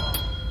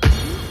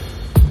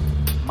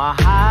 My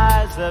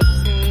eyes have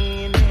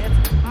seen it,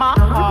 my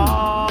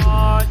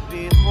heart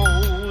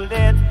behold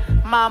it,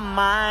 my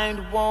mind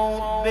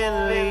won't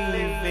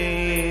believe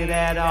it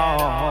at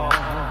all.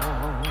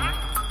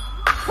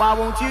 Why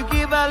won't you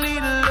give a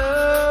little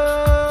love,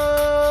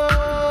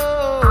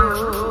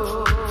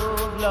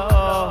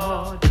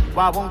 Lord?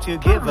 Why won't you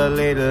give a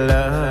little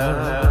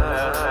love?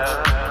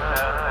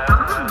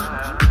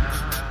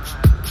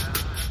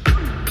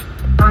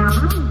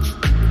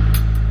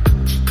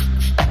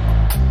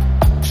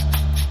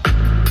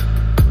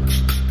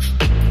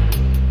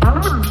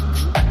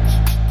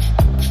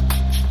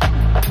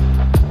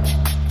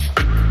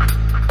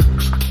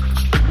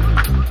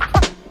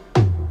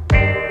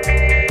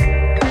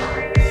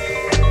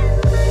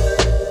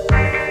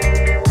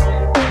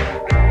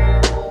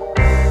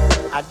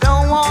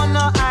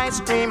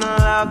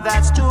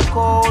 That's too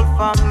cold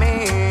for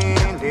me,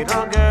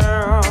 little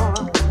girl.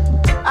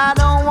 I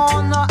don't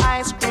want no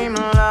ice cream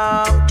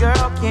love,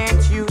 girl,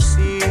 can't you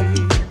see?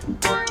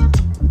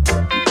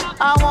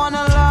 I want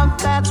a love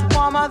that's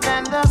warmer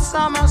than the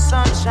summer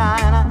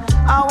sunshine.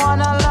 I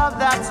want a love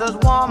that's as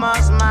warm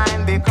as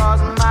mine,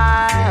 because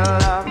my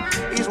love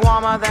is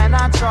warmer than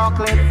a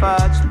chocolate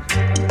fudge.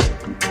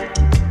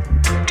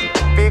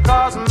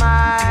 Because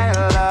my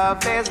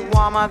love is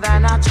warmer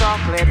than a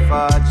chocolate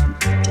fudge.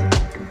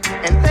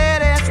 And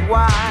that is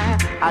why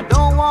I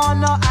don't want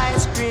no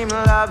ice cream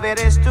love. It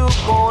is too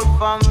cold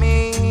for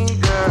me,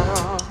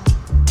 girl.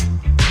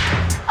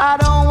 I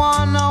don't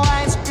want no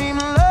ice cream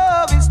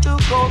love. It's too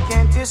cold,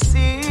 can't you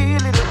see,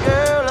 little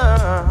girl?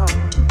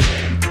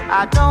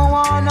 I don't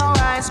want no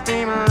ice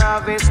cream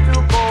love. It's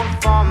too cold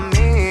for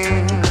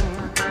me.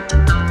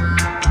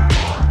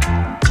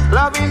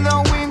 Love in the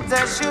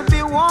winter should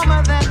be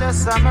warmer than the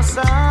summer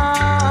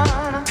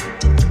sun.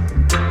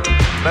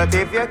 But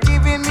if you're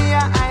giving me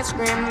an ice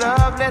cream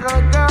love,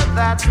 little girl,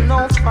 that's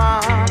no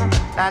fun.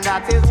 And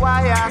that is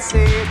why I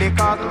say,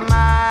 because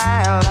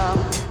my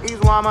love is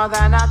warmer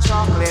than a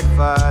chocolate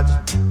fudge.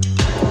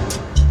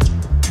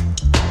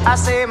 I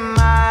say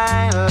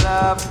my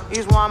love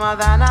is warmer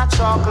than a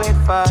chocolate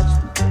fudge.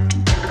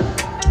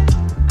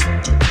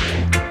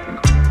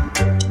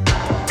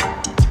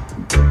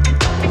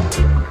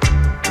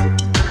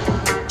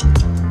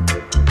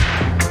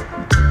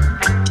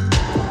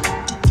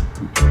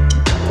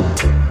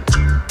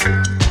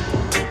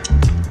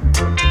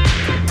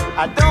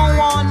 I don't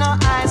want no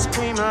ice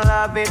cream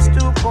love, it's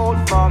too cold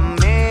for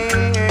me.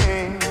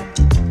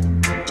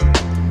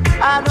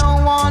 I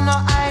don't want no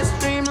ice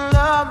cream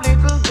love,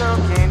 little girl,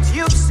 can't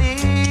you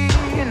see?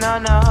 No,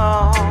 no.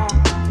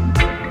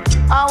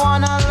 I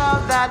want a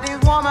love that is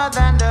warmer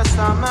than the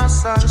summer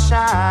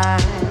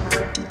sunshine.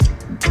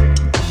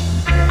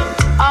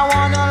 I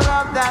want a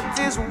love that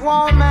is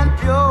warm and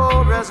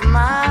pure as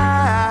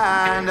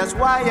mine. That's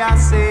why I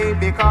say,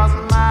 because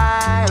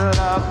my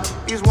love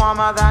is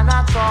warmer than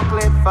a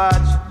chocolate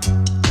fudge.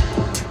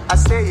 I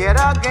say it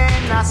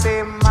again, I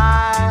say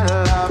my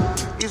love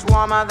is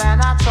warmer than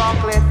a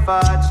chocolate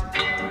fudge.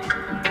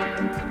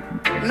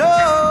 No,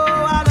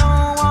 I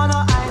don't want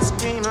no ice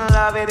cream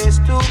love, it is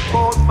too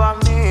cold for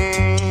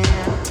me.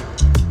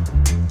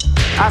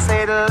 I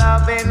say the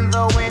love in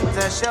the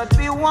winter should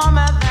be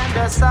warmer than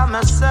the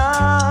summer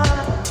sun.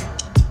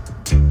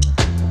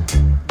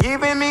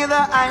 Giving me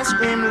the ice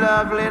cream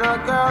love, little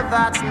girl,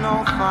 that's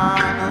no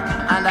fun.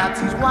 And that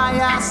is why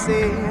I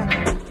say,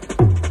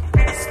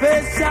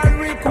 special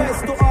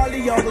request to all the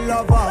young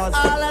lovers.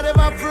 all of them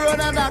are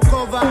thrown under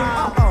cover.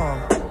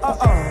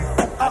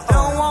 I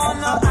don't want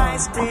no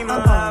ice cream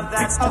love,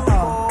 that's too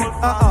cold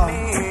for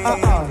me,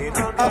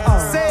 little girl.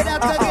 Say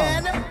that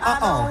again. I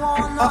don't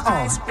want no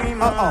ice cream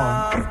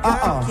love,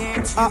 girl, can't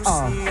you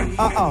see?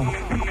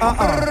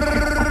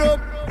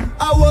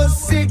 I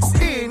was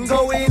 16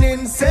 going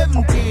in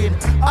 17.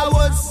 I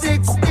was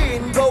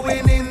 16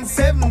 going in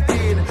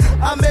 17.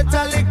 I met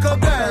a little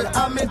girl,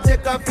 I me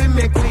take her for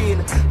me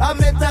queen. I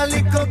met a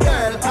little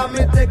girl, I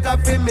me take her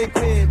for me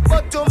queen.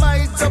 But to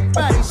my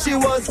surprise, she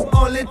was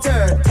only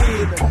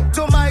 13.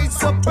 To my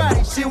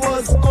surprise, she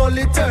was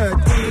only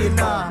 13.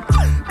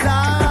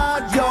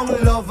 Lord, young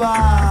lover.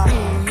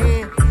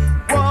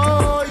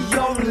 Oh,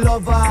 young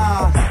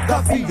lover.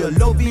 Coffee, your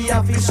love, you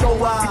have to show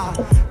her.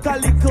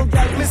 Cause little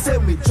girl, me say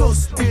me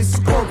just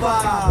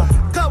discover.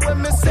 Cause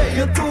when me say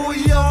you're too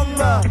young,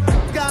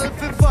 girl,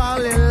 fi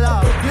fall in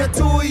love. You're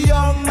too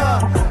young,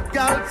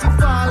 girl, fi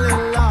fall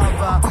in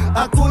love.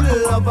 I could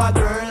love a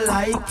girl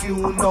like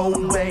you, no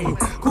way.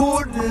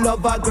 Could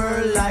love a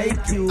girl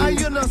like you. And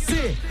you know,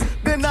 see,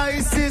 the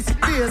nicest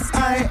face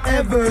I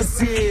ever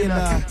seen.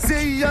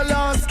 See you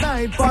last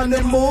night on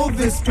the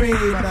movie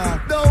screen.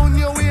 Down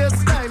your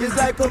waistline is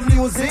like a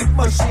music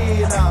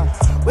machine.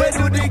 Where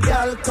do the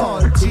girl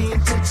call Jean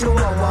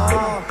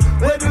Chihuahua?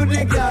 Where do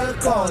the girl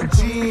call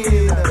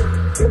Jean?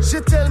 She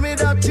tell me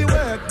that she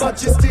work, but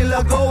she still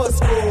a go to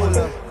school.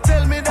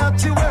 Tell me that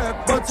she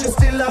work, but she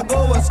still a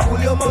go to school.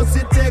 You must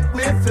take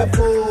me for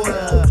fool.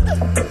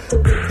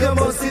 You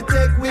must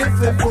take me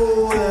for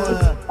fool.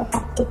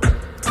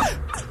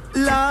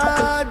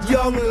 Lord,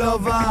 young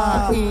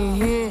lover.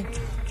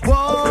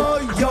 Whoa,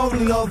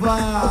 young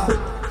lover.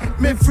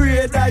 Me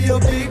afraid of your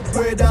big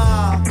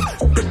brother.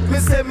 Me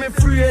say me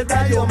afraid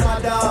of your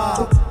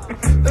mother.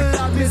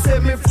 Lord, me say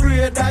me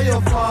afraid of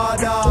your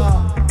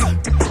father.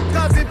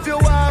 Cause if you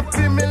want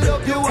to me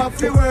love, you have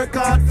to work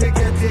hard to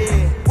get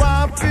it.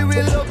 Want to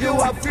we love, you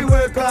have to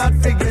work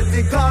hard to get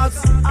it.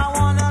 Cause I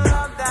wanna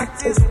love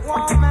that is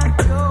warm and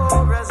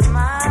pure as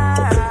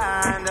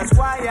mine. That's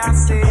why I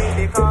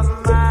say, because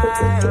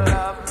my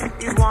love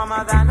is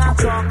warmer than a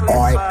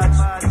chocolate fudge.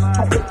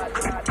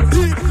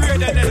 Deep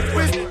greater than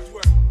wisdom.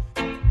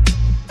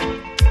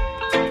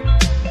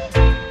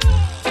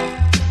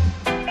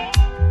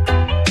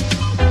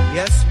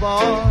 yes,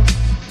 boss.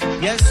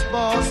 Yes,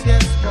 boss,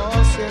 yes,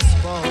 boss,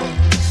 yes, boss.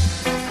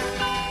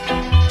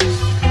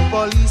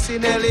 Police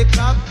in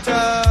helicopter,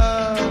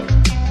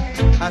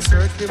 a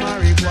search for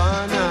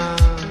marijuana.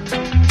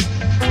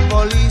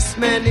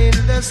 Policemen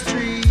in the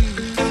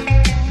streets,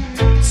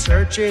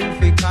 searching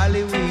for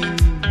Colley weed.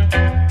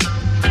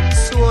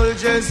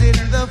 Soldiers in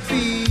the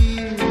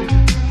field,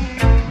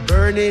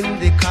 burning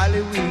the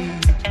Colley weed.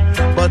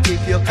 But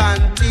if you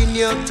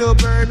continue to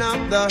burn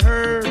up the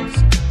herbs,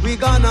 we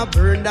gonna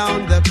burn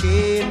down the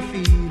cane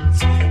fields.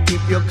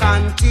 If you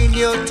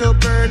continue to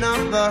burn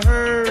up the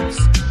herbs,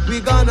 we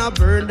gonna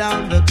burn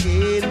down the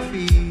cane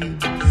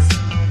fields.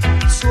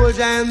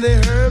 Soldier in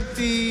the herb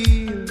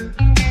field,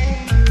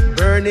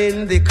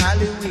 burning the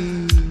Colley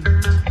weed.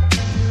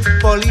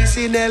 Police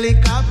in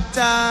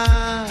helicopter,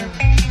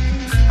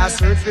 a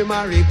search for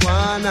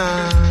marijuana.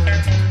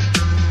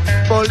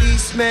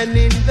 Policemen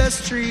in the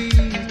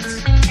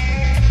streets,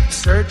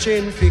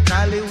 searching for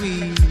Colley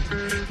weed.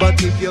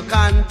 But if you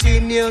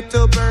continue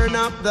to burn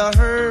up the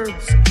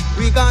herbs,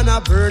 we gonna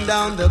burn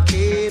down the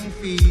cane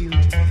field.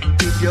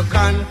 If you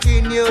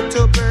continue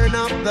to burn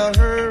up the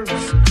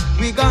herbs,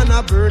 we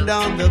gonna burn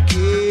down the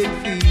cane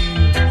fields.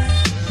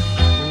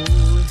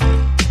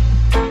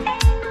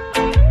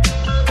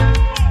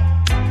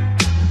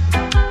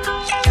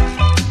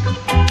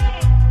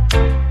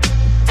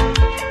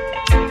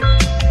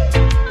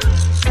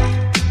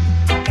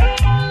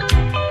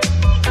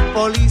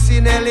 Police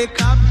in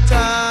helicopter,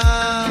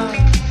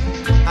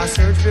 a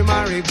search for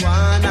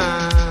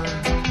marijuana.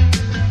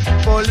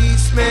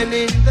 Policemen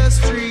in the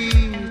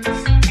streets,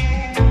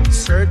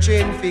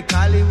 searching for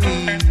Colley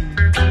weed.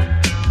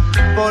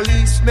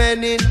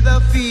 Policemen in the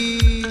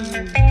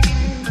field,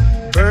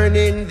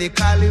 burning the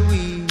Colley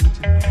weed.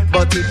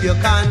 But if you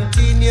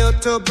continue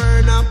to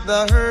burn up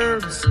the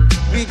herbs,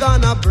 we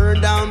gonna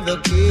burn down the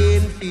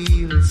cane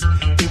fields.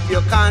 If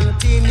you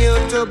continue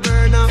to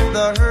burn up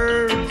the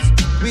herbs,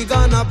 we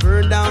gonna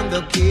burn down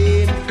the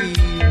cane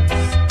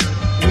fields.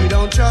 We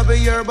don't trouble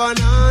your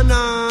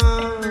banana,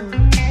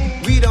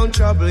 we don't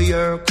trouble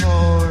your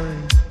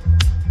corn.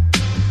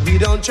 We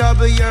don't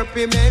trouble your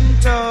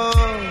pimento,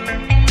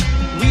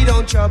 we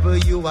don't trouble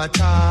you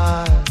at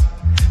all.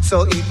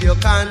 So if you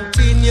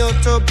continue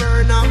to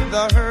burn up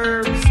the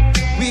herbs,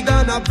 we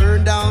gonna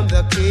burn down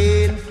the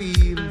cane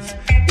fields.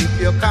 If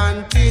you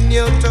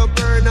continue to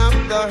burn up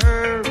the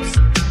herbs,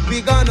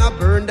 we gonna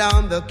burn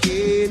down the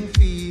cane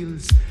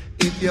fields.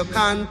 If you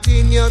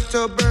continue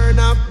to burn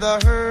up the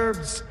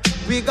herbs,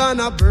 we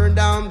gonna burn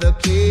down the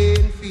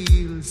cane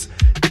fields.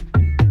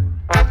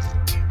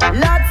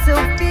 Lots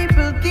of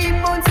people keep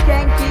on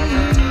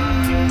skanking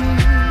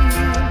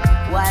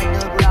while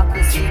the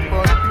rockers keep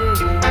on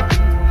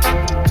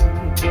playing.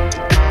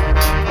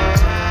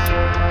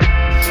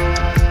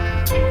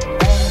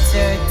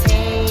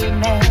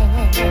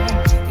 Entertainment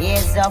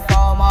is a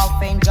form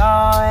of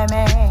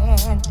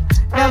enjoyment.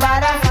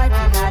 Nobody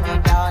fighting at the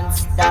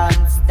dance,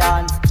 dance,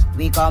 dance.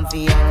 We come for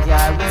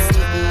enjoy, we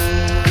see.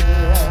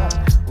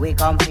 We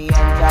come for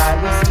enjoy,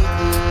 we see.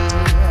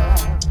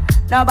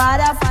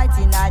 Nobody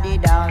fighting at the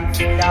dance,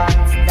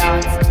 dance,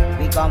 dance.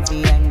 We come for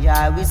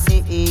enjoy, we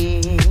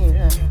see.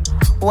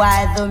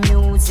 While the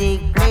music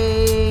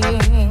playing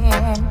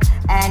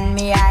and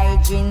me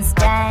hygiene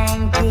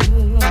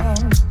skanking,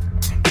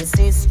 the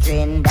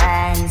sister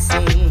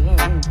dancing.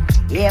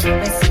 If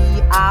me see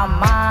a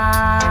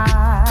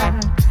man,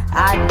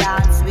 I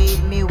dance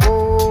with me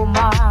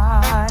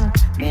woman.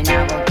 Me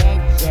nah go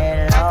get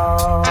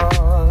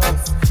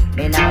jealous,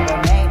 me nah go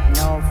make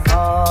no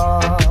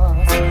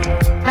fuss.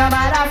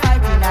 Nobody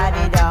fighting at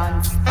the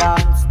dance,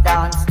 dance,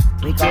 dance.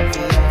 We come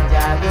fi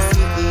enjoy the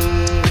city,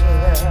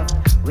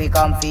 we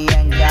come fi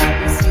enjoy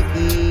the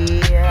city.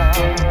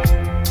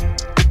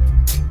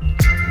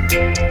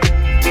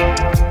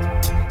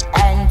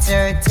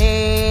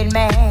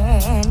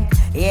 Entertainment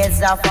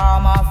is a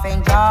form of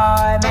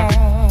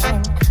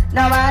enjoyment.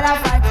 Nobody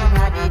fighting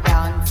at the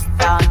dance,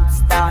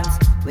 dance, dance.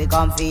 We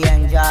come fi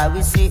enjoy,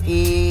 we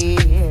see.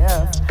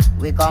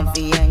 We come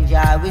fi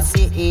enjoy, we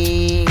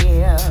see.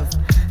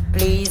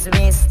 Please,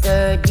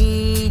 Mr.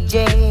 DJ,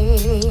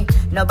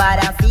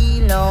 nobody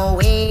feel no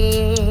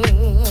way.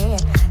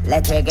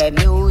 Let reggae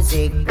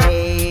music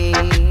play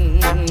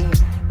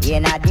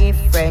in a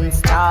different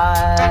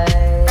style,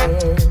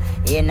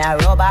 in a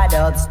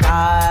rubber-dub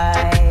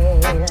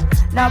style.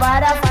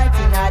 Nobody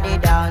fighting at the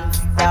dance,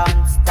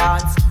 dance,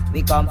 dance.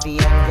 We come fi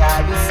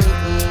enjoy, we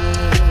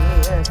see.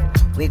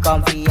 We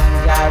come for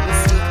enjoy, we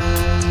see.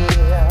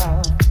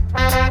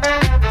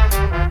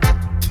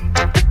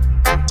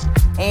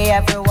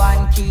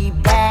 Everyone keep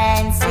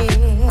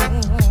dancing,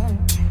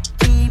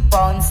 keep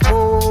on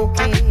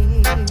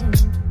smoking,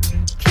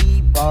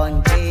 keep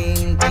on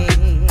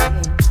drinking,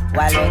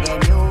 while the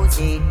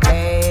music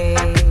plays.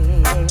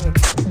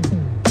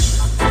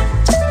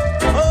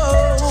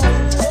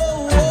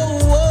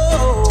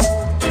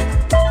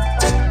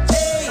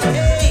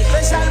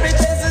 Special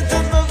request to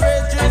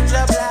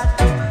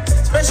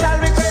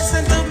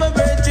my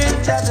virgin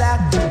Jablack.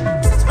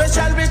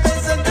 Special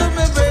request to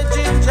my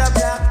virgin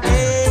Jablack.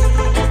 Hey,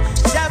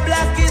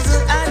 Jablack is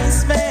an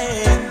honest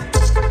man.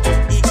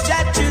 He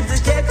got you the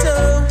ghetto.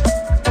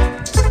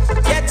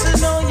 Get to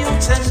know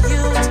youth and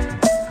youth.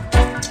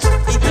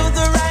 He do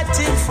the right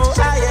thing for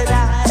I and I.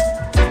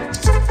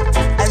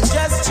 And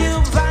just you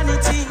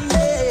vanity.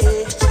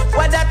 Yeah.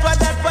 What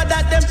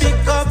that, them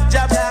pick up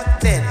Jablack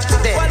then.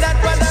 What that,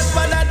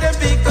 them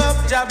pick up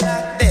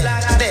Jablack then.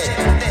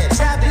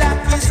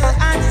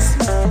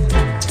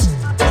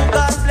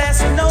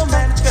 No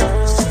man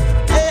curse.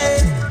 Hey,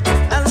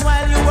 and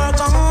while you were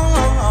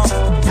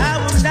gone, I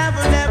will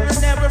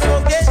never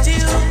forget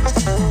you.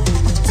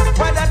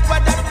 What that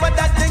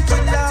think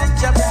you love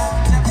Jablack?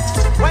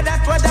 What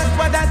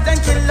that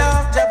think you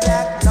love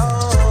Jablack? No.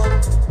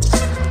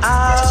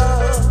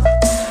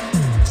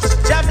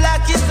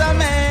 Jablack is a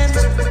man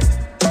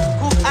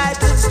who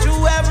idles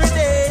through every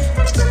day.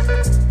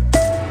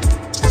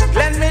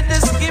 Lend me the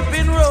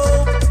skipping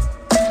rope,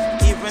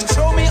 even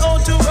show me how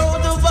to row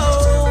the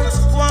boat.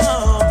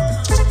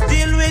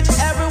 Deal with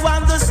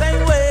everyone the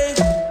same way.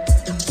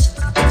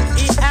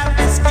 He have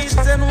his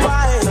kids and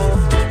wife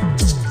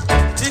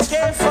to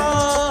care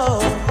for.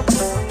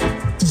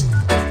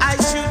 I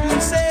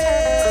shouldn't say.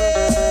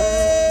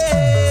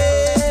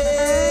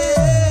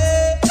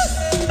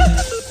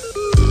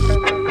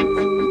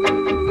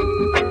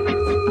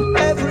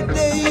 Every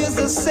day is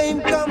the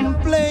same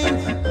complaint.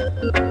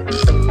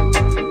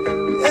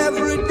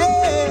 Every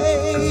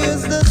day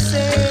is the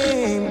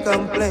same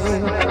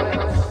complaint.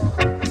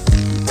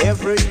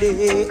 Every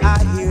day I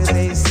hear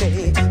they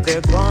say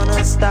they're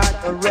gonna start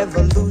a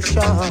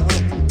revolution.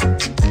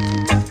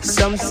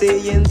 Some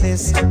saying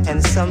this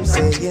and some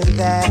saying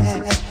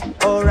that.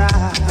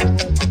 Alright.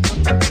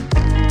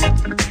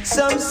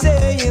 Some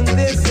saying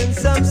this and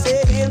some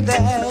saying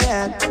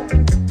that.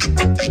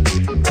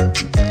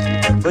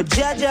 But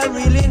Jaja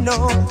really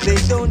know, they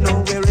don't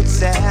know where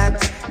it's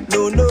at.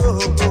 No,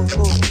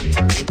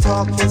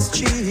 talk is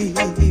cheap.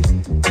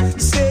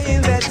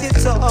 Saying that your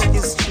talk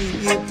is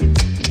cheap.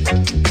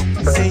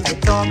 Say your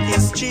talk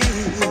is cheap.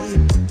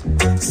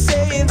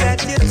 Saying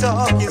that your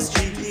talk is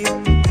cheap.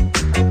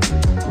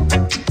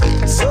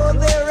 So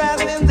they're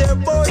having their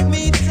board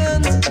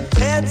meetings,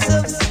 heads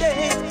of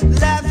state,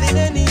 laughing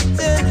and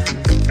eating.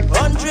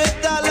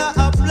 $100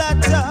 a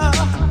platter.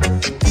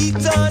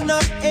 Eat on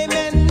up,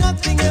 amen,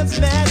 nothing else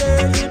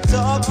matter. Your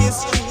talk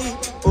is cheap.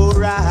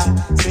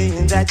 Alright,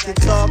 saying that your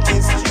talk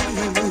is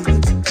cheap.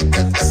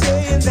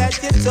 Saying that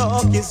your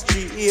talk is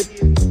cheap.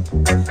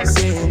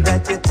 Saying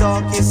that your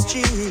talk is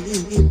cheap.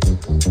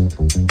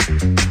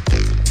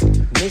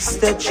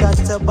 Mr.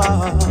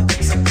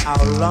 Chatterbox,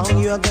 how long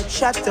you gonna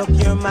chat up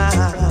your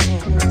mouth?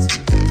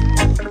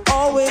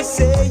 Always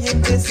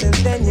saying this and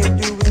then you're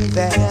doing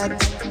that.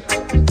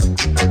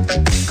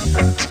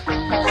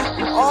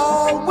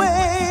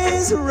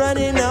 Always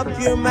running up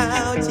your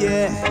mouth,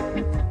 yeah.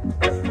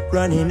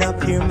 Running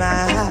up your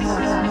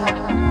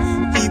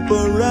mouth. Keep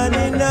on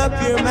running up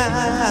your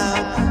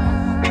mouth.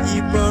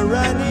 Keep on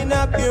running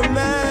up your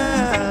mouth.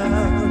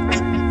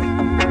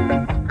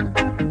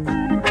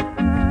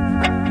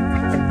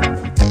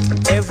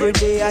 Every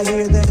day I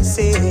hear them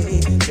say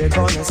they're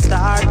gonna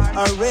start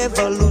a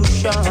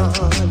revolution.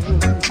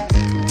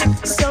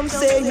 Some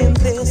saying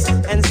this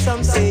and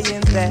some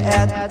saying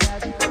that.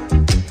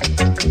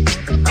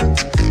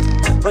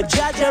 But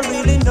Jaja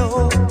really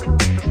know,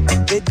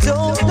 they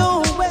don't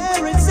know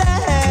where it's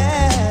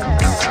at.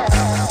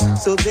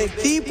 So they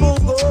keep on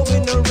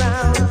going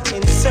around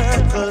in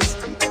circles.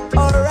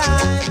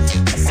 Alright,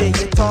 I say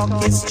your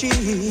talk is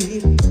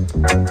cheap.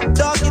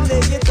 Talking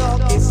there, your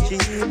talk is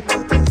cheap.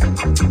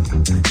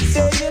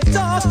 Say your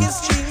talk is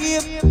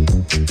cheap.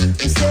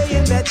 I'm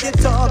saying that your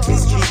talk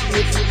is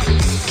cheap.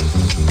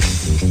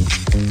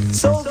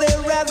 So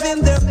they're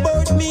having their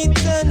board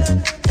meeting,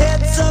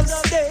 heads of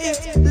state,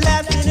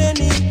 laughing and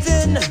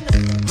eating.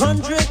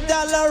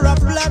 $100 a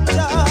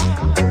platter.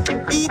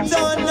 Eat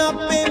on up,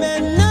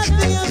 amen,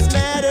 nothing else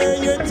matter.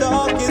 Your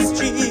talk is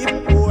cheap.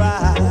 Oh,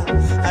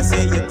 I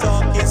say your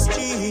talk is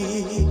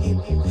cheap.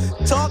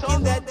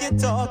 Talking that your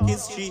talk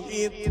is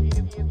cheap.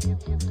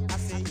 I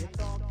say your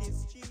talk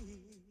is cheap.